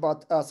internship,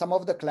 but some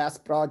of the class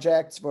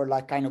projects were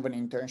like kind of an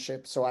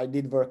internship. So I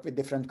did work with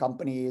different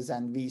companies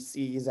and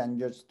VCs and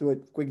just do a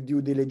quick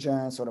due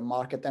diligence or a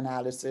market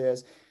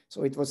analysis.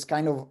 So it was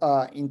kind of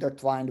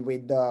intertwined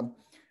with the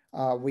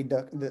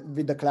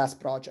class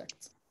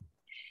projects.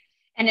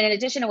 And in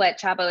addition to what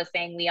Chabo was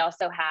saying, we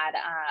also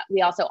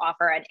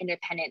offer an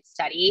independent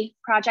study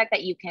project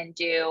that you can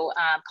do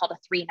called a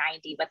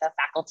 390 with a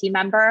faculty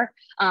member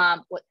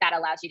that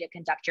allows you to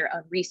conduct your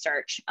own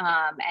research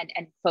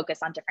and focus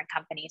on different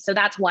companies. So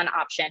that's one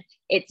option.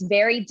 It's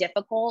very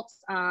difficult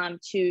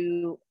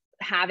to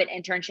have an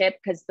internship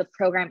because the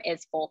program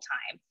is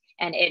full-time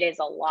and it is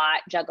a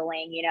lot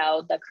juggling, you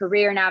know, the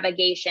career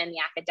navigation, the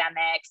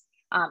academics,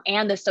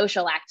 and the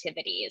social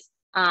activities.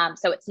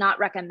 So it's not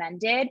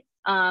recommended.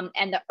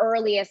 And the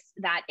earliest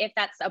that, if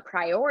that's a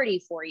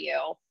priority for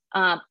you,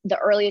 the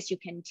earliest you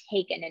can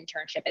take an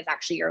internship is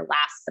actually your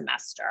last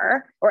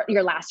semester or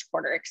your last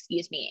quarter,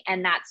 excuse me.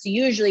 And that's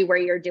usually where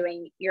you're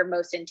doing your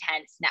most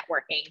intense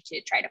networking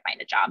to try to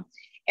find a job.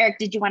 Eric,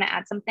 did you want to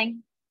add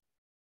something?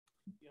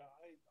 Yeah,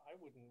 I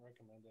wouldn't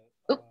recommend it.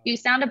 Oh, you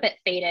sound a bit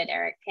faded,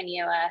 Eric. Can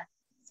you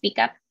speak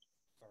up?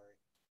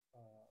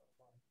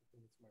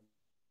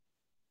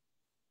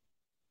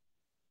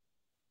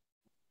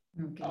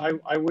 Okay.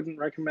 I wouldn't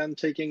recommend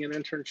taking an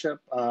internship.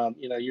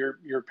 You know,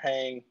 you're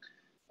paying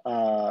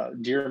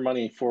dear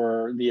money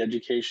for the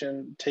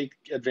education. Take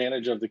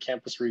advantage of the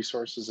campus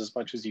resources as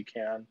much as you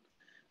can,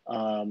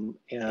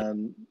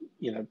 and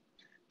you know,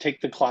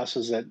 take the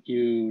classes that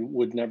you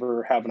would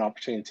never have an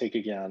opportunity to take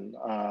again.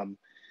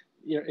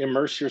 You know,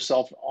 immerse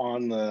yourself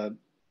on the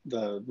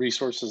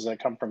resources that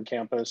come from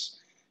campus.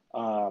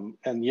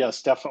 And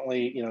yes,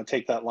 definitely, you know,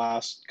 take that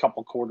last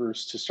couple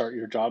quarters to start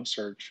your job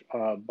search.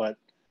 But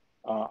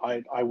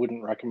I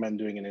wouldn't recommend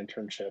doing an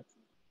internship.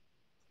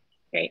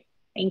 Great.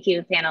 Thank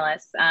you,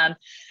 panelists.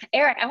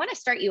 Eric, I want to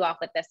start you off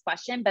with this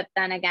question, but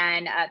then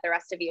again, the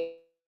rest of you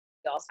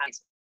also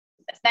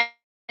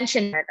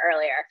mentioned it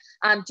earlier.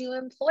 Do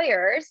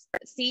employers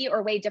see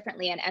or weigh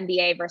differently an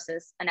MBA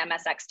versus an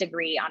MSx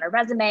degree on a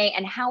resume?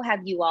 And how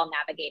have you all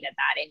navigated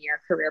that in your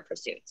career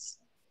pursuits?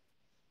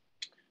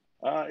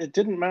 It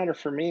didn't matter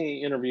for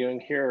me interviewing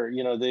here.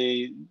 You know,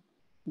 they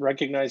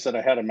recognized that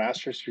I had a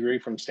master's degree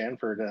from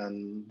Stanford,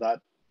 and that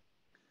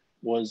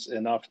was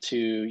enough to,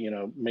 you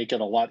know, make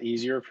it a lot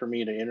easier for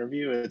me to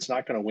interview. It's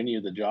not going to win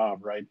you the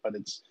job, right? But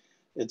it's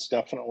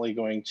definitely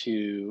going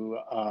to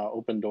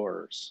open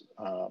doors.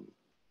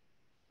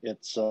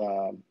 It's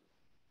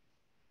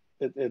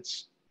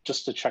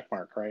just a check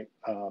mark, right?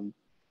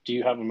 Do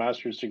you have a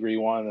master's degree?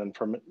 One, and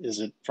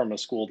is it from a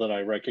school that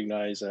I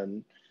recognize,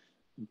 and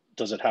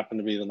does it happen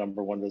to be the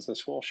 #1 business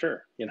school?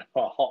 Sure, you know,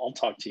 I'll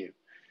talk to you.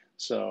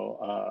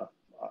 So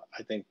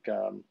I think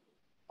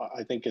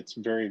it's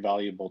very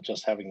valuable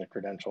just having the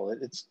credential.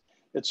 It's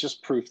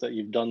just proof that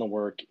you've done the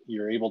work.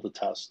 You're able to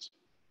test.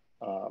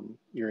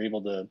 You're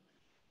able to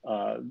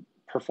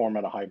perform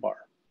at a high bar.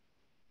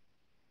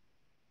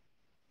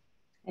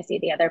 I see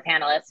the other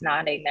panelists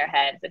nodding their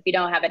heads. If you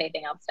don't have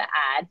anything else to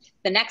add,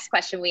 the next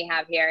question we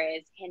have here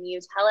is, can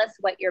you tell us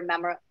what your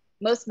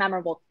most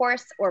memorable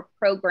course or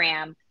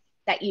program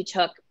that you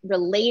took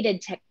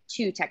related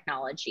to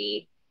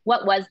technology?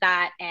 What was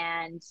that,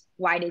 and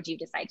why did you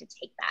decide to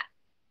take that?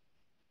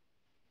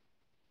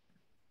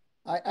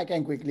 I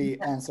can quickly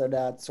answer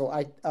that. So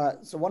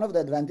so one of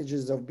the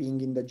advantages of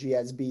being in the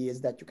GSB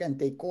is that you can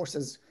take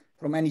courses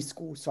from any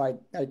school. So I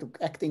took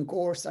acting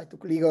course, I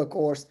took legal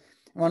course.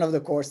 One of the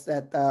courses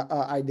that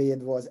I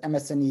did was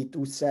MSNE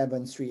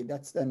 273.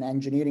 That's an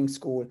engineering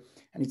school,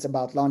 and it's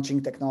about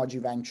launching technology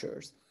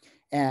ventures.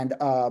 And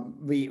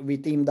we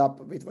teamed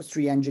up. It was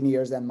 3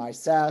 engineers and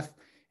myself,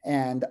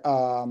 and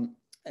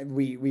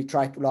we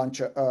tried to launch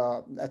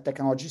a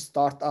technology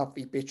startup.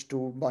 We pitched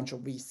to a bunch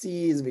of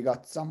VCs. We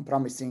got some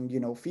promising,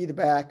 you know,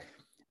 feedback.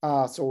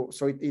 So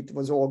it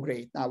was all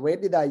great. Now, where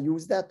did I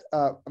use that?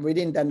 We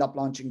didn't end up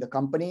launching the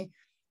company.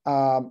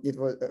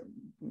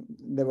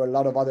 There were a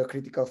lot of other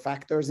critical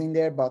factors in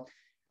there, but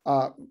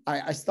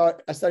I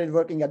started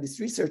working at this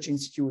research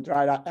institute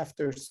right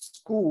after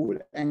school,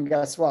 and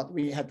guess what?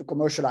 We had to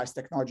commercialize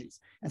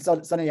technologies, and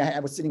so suddenly I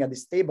was sitting at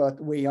this table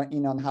to weigh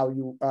in on how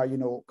you you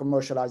know,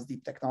 commercialize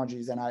deep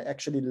technologies, and I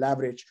actually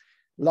leveraged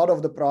a lot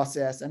of the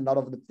process and a lot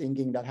of the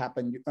thinking that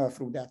happened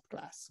through that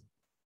class.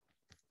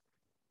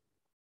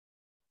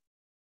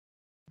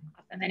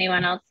 Awesome.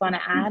 Anyone else want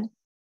to add?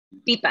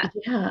 Deepa.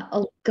 Yeah,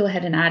 I'll go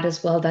ahead and add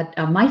as well that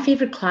my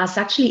favorite class,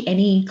 actually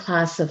any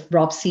class of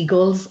Rob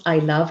Siegel's I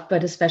loved,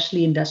 but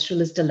especially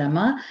Industrialist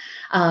Dilemma,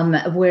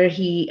 where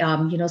he,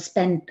 you know,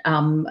 spent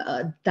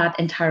that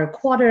entire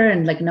quarter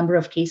and like a number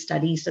of case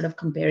studies sort of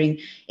comparing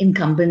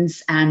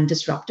incumbents and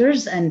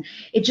disruptors. And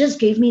it just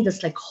gave me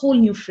this like whole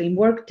new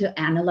framework to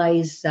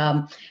analyze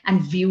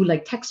and view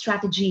like tech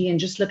strategy and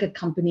just look at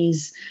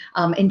companies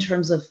in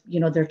terms of, you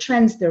know, their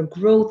trends, their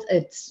growth.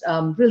 It's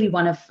really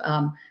one of,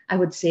 I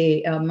would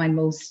say, my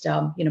most,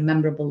 you know,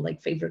 memorable,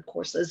 like favorite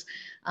courses.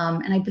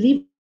 And I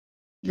believe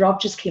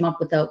Rob just came up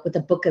with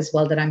a book as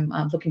well that I'm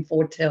looking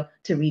forward to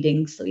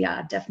reading. So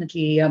yeah,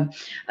 definitely a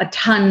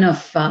ton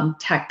of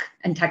tech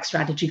and tech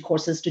strategy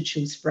courses to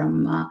choose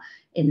from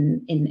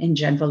in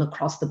general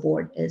across the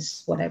board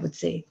is what I would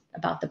say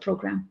about the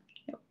program.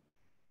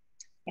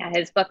 Yeah,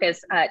 his book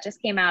is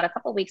just came out a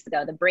couple of weeks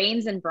ago, The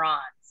Brains and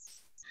Bronze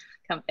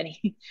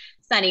Company.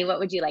 Sunny, what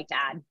would you like to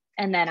add?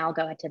 And then I'll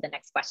go to the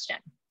next question.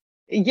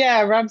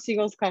 Yeah, Rob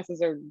Siegel's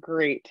classes are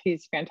great.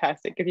 He's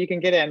fantastic. If you can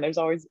get in, there's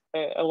always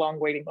a long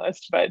waiting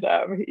list, but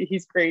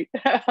he's great.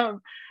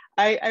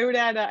 I would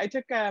add, I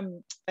took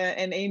an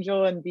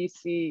Angel and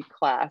VC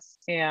class,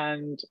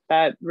 and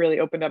that really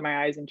opened up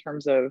my eyes in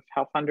terms of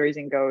how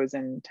fundraising goes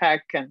in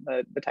tech and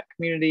the tech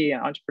community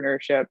and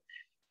entrepreneurship.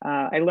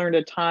 I learned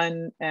a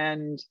ton,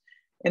 and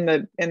in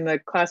the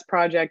class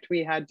project,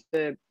 we had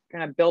to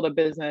kind of build a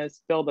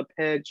business, build a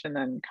pitch, and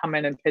then come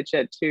in and pitch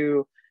it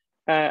to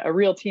a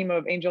real team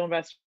of angel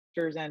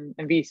investors and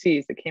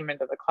VCs that came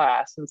into the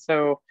class. And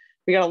so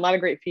we got a lot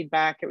of great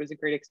feedback. It was a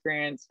great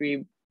experience.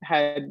 We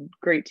had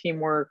great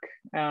teamwork.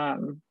 I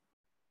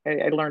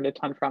learned a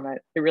ton from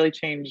it. It really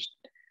changed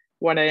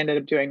what I ended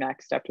up doing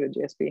next after the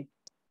GSB.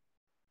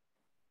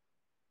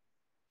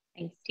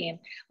 Thanks, team.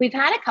 We've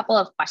had a couple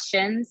of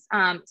questions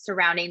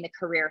surrounding the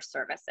career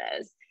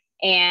services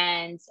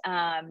and,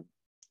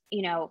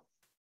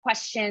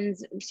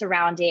 questions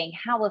surrounding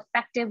how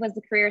effective was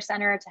the Career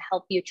Center to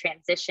help you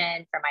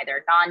transition from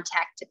either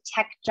non-tech to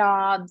tech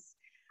jobs,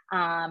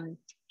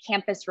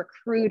 campus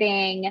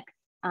recruiting.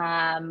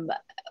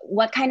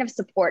 What kind of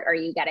support are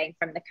you getting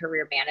from the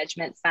Career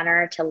Management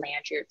Center to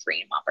land your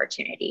dream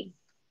opportunity?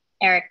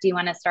 Eric, do you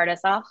want to start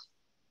us off?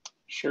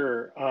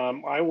 Sure.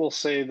 I will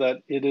say that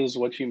it is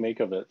what you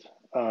make of it.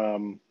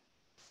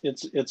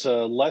 It's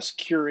a less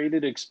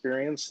curated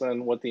experience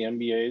than what the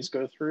MBAs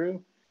go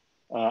through.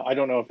 I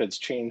don't know if it's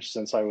changed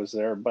since I was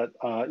there, but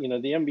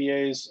the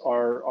MBAs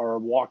are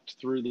walked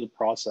through the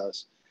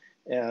process,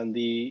 and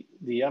the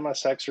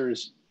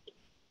MSxers,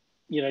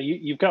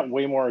 you've got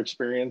way more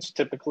experience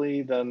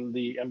typically than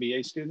the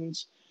MBA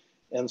students,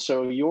 and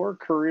so your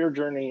career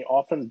journey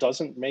often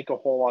doesn't make a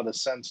whole lot of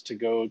sense to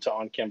go to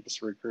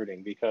on-campus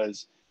recruiting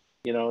because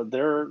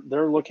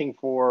they're looking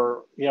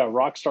for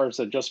rock stars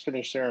that just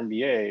finished their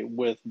MBA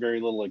with very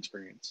little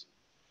experience.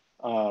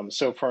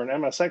 So for an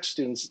MSx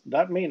students,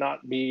 that may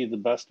not be the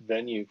best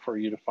venue for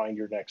you to find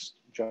your next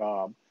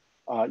job.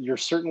 You're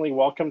certainly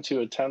welcome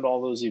to attend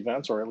all those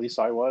events, or at least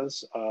I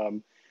was.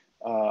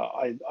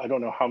 I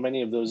don't know how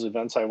many of those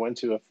events I went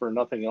to, if for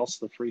nothing else,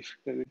 the free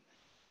food.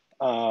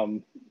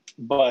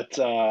 But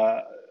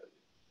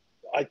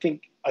I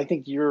think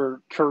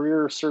your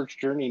career search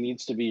journey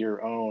needs to be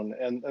your own,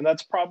 and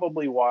that's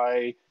probably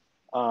why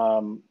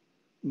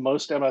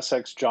most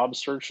MSx job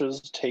searches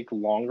take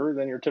longer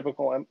than your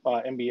typical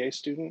MBA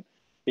student,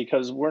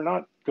 because we're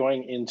not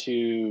going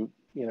into,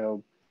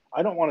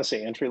 I don't want to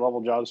say entry-level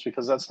jobs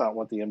because that's not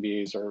what the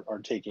MBAs are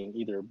taking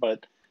either,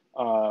 but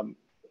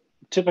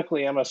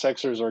typically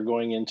MSxers are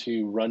going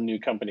into run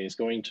new companies,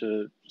 going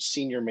to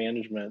senior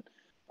management,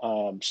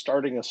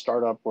 starting a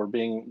startup or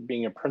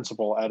being a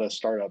principal at a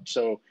startup.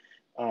 So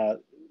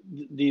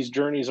these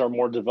journeys are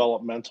more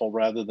developmental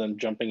rather than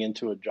jumping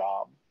into a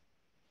job.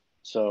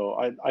 So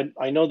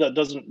I know that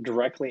doesn't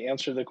directly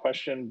answer the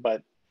question,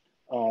 but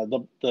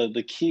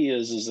the key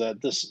is that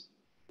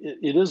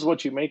it is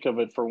what you make of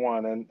it, for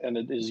one, and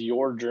it is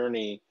your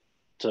journey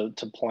to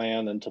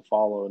plan and to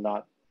follow,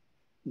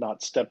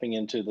 not stepping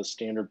into the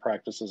standard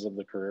practices of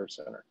the Career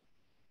Center.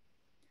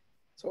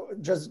 So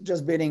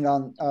just building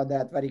on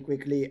that very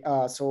quickly.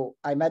 So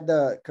I met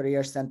the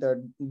Career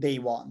Center day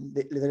one.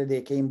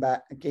 They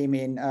came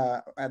in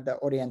at the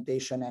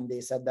orientation, and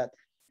they said that,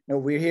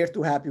 we're here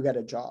to help you get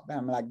a job. And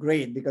I'm like,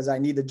 great, because I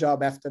need a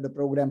job after the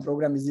program.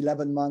 Program is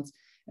 11 months,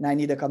 and I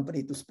need a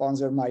company to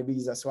sponsor my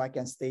visa so I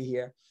can stay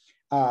here.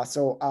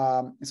 So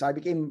I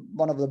became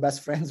one of the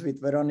best friends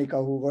with Veronica,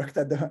 who worked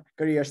at the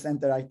Career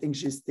Center. I think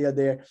she's still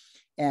there.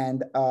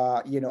 And,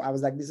 I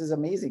was like, this is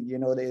amazing.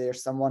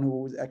 There's someone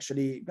who's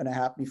actually going to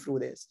help me through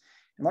this.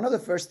 And one of the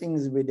first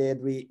things we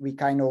did, we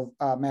kind of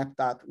mapped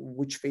out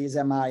which phase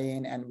am I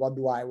in and what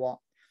do I want.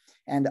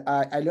 And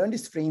I learned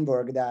this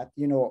framework that,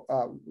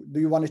 do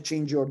you want to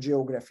change your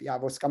geography? I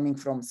was coming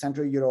from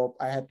Central Europe.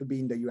 I had to be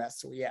in the US.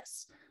 So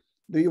yes.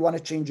 Do you want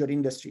to change your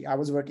industry? I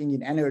was working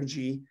in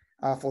energy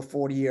for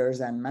 4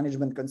 years and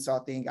management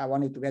consulting. I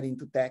wanted to get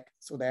into tech.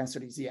 So the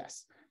answer is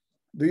yes.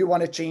 Do you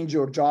want to change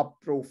your job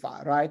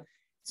profile, right?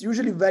 It's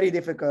usually very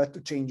difficult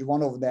to change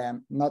one of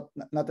them, not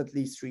at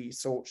least three.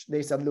 So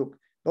they said, look,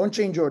 don't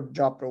change your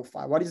job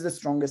profile. What is the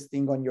strongest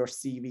thing on your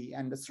CV?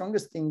 And the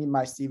strongest thing in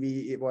my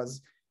CV, it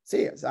was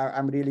sales.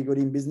 I'm really good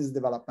in business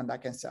development. I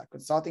can sell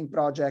consulting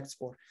projects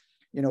for,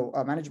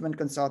 management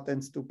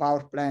consultants, to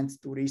power plants,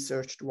 to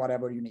research, to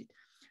whatever you need.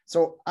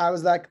 So I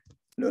was like,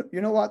 look,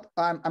 you know what?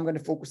 I'm going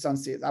to focus on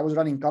sales. I was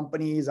running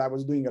companies. I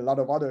was doing a lot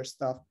of other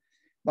stuff.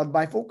 But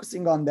by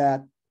focusing on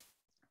that,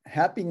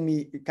 helping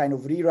me kind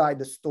of rewrite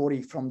the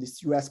story from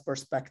this US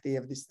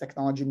perspective, this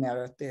technology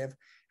narrative,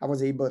 I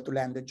was able to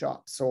land a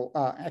job. So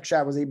actually,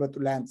 I was able to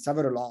land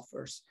several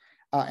offers.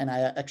 and I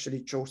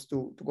actually chose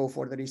to go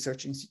for the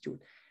research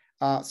institute.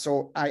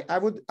 So I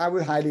would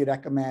highly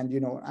recommend,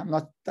 I'm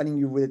not telling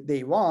you with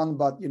day one,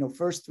 but,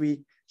 first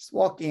week, just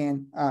walk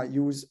in,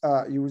 use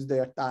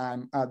their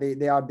time.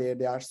 They are there.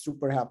 They are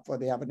super helpful.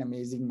 They have an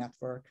amazing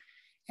network.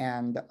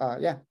 And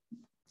yeah,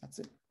 that's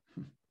it.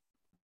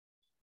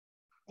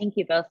 Thank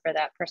you both for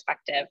that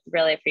perspective.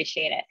 Really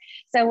appreciate it.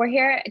 So we're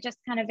here just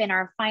kind of in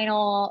our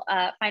final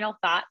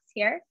thoughts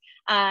here.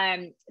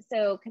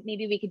 So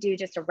maybe we could do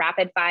just a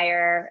rapid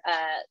fire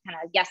kind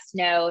of yes,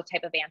 no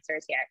type of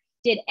answers here.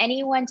 Did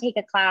anyone take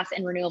a class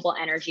in renewable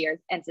energy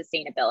and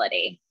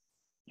sustainability?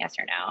 Yes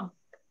or no?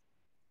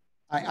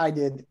 I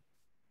did.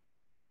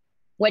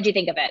 What did you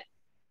think of it?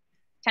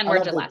 10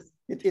 words or less.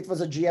 It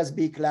was a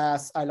GSB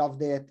class. I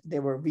loved it. They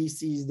were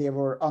VCs. They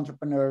were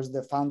entrepreneurs.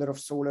 The founder of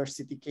Solar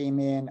City came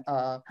in.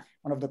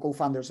 One of the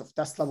co-founders of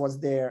Tesla was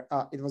there.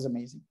 It was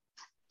amazing.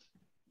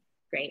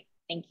 Great.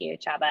 Thank you,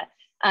 Csaba.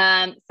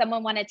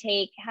 Someone want to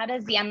take, how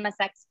does the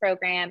MSx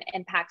program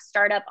impact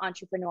startup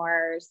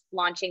entrepreneurs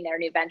launching their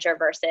new venture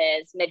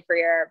versus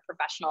mid-career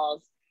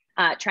professionals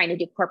trying to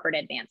do corporate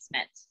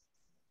advancement?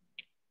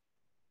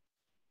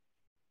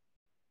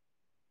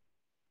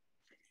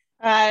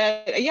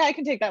 Yeah, I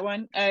can take that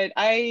one.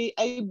 I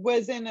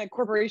was in a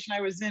corporation.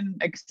 I was in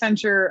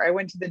Accenture. I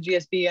went to the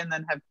GSB and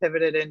then have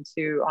pivoted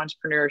into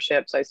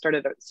entrepreneurship. So I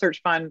started a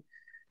search fund,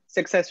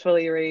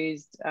 successfully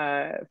raised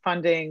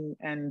funding,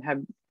 and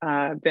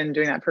have been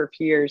doing that for a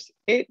few years.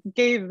 It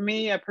gave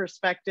me a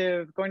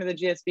perspective, going to the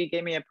GSB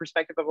gave me a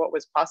perspective of what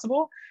was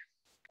possible.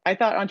 I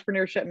thought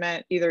entrepreneurship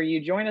meant either you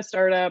join a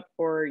startup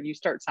or you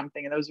start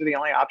something, and those were the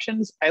only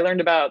options. I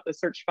learned about the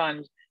search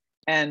fund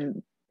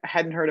and I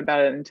hadn't heard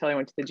about it until I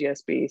went to the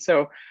GSB.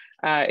 So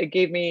it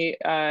gave me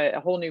a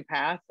whole new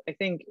path. I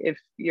think if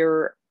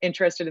you're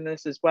interested in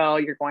this as well,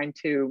 you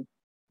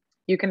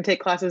can take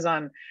classes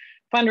on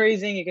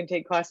fundraising, you can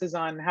take classes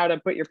on how to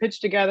put your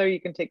pitch together, you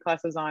can take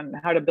classes on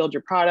how to build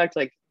your product.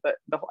 Like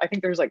I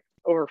think there's like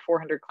over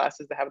 400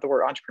 classes that have the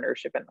word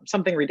entrepreneurship in them,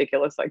 something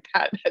ridiculous like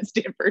that at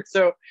Stanford.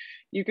 So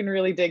you can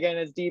really dig in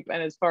as deep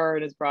and as far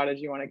and as broad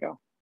as you want to go.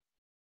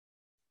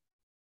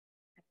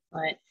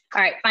 Excellent.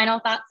 All right, final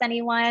thoughts,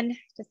 anyone?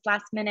 Just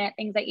last minute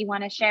things that you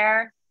want to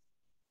share?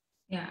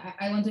 Yeah,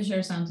 I want to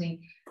share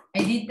something.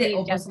 I did the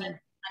opposite, and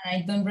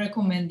I don't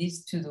recommend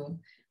this to do.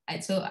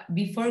 So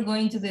before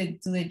going to the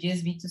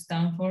GSB to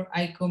Stanford,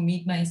 I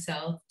commit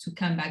myself to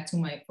come back to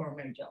my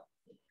former job.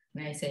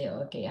 And I say,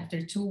 okay,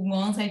 after 2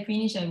 months I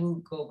finish, I will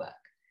go back.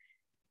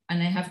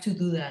 And I have to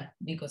do that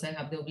because I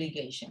have the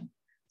obligation.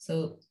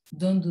 So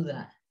don't do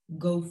that.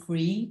 Go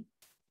free.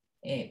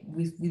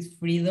 With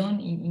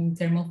freedom in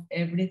terms of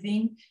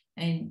everything,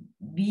 and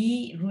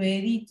be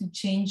ready to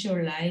change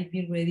your life,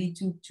 be ready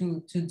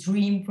to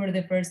dream for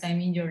the first time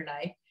in your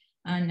life,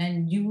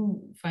 and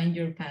you find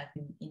your path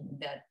in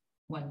that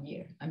 1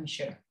 year, I'm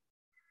sure.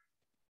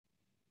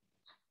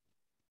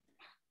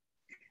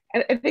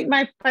 I think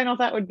my final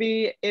thought would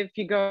be, if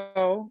you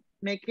go,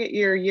 make it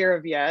your year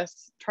of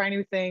yes, try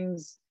new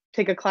things,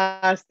 take a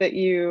class that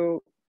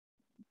you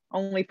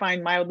only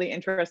find mildly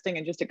interesting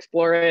and just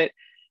explore it.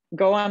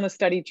 Go on the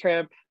study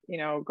trip,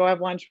 go have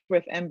lunch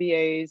with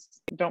MBAs.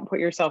 Don't put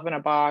yourself in a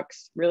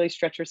box. Really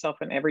stretch yourself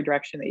in every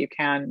direction that you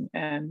can,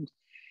 and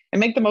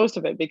make the most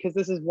of it, because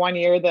this is 1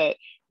 year that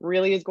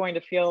really is going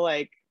to feel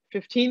like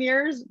 15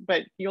 years,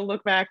 but you'll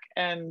look back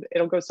and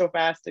it'll go so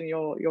fast and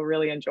you'll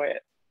really enjoy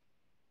it.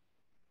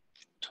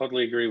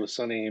 Totally agree with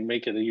Sunny.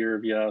 Make it a year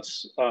of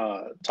yes.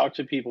 Talk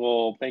to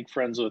people, make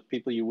friends with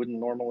people you wouldn't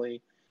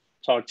normally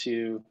talk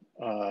to.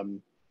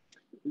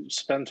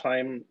 Spend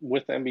time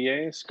with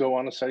MBAs, go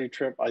on a study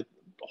trip. I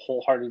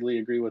wholeheartedly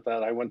agree with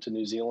that. I went to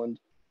New Zealand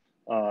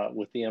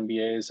with the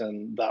MBAs,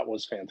 and that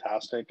was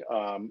fantastic.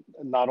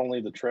 Not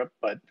only the trip,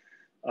 but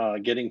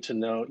getting to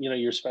know,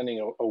 you're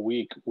spending a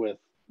week with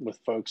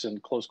folks in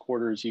close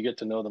quarters. You get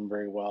to know them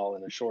very well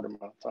in a short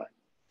amount of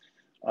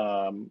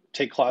time.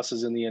 Take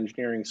classes in the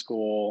engineering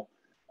school.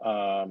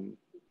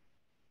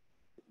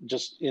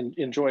 Just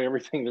enjoy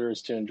everything there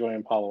is to enjoy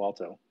in Palo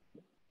Alto.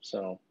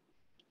 So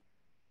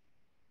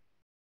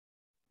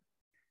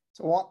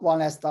one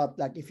last thought,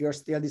 like if you're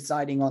still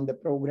deciding on the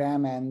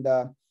program and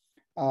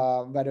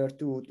whether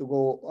to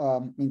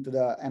go into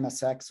the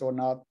MSx or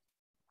not,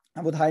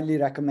 I would highly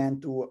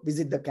recommend to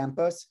visit the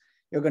campus.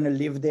 You're going to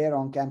live there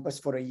on campus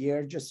for a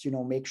year. Just,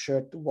 make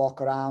sure to walk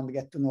around,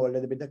 get to know a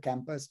little bit the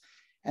campus.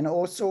 And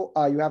also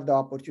you have the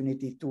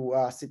opportunity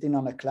to sit in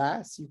on a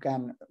class. You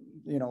can,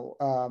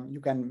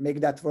 you can make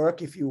that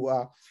work if you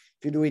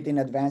do it in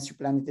advance, you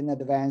plan it in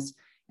advance.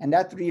 And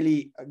that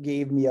really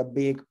gave me a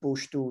big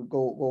push to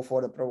go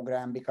for the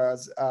program,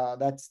 because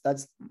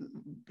that's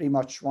pretty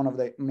much one of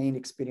the main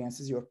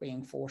experiences you're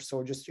paying for.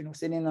 So just,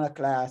 sitting in a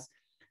class,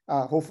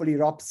 hopefully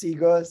Rob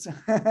seagulls,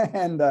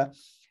 and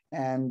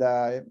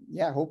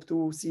yeah, hope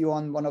to see you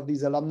on one of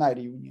these alumni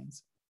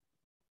reunions.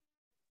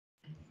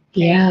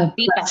 Yeah,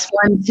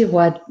 respond to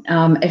what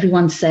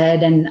everyone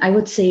said. And I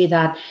would say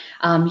that,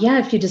 yeah,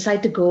 if you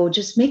decide to go,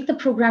 just make the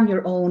program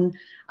your own.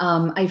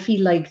 I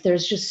feel like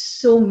there's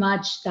just so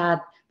much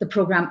that the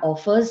program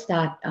offers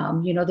that,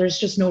 you know, there's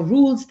just no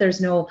rules,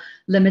 there's no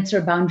limits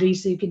or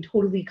boundaries. So you can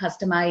totally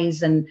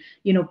customize and,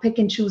 you know, pick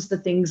and choose the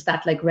things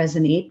that like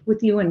resonate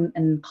with you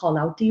and call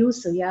out to you.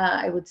 So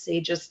yeah, I would say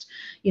just,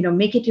 you know,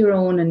 make it your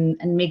own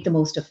and make the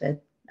most of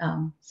it.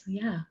 So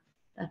yeah,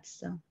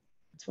 that's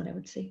what I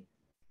would say.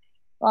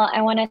 Well,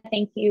 I want to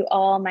thank you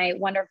all, my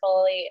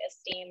wonderfully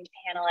esteemed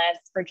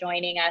panelists, for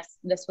joining us.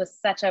 This was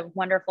such a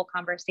wonderful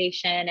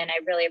conversation, and I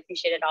really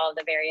appreciated all of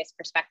the various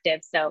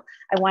perspectives. So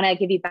I want to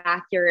give you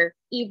back your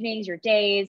evenings, your days,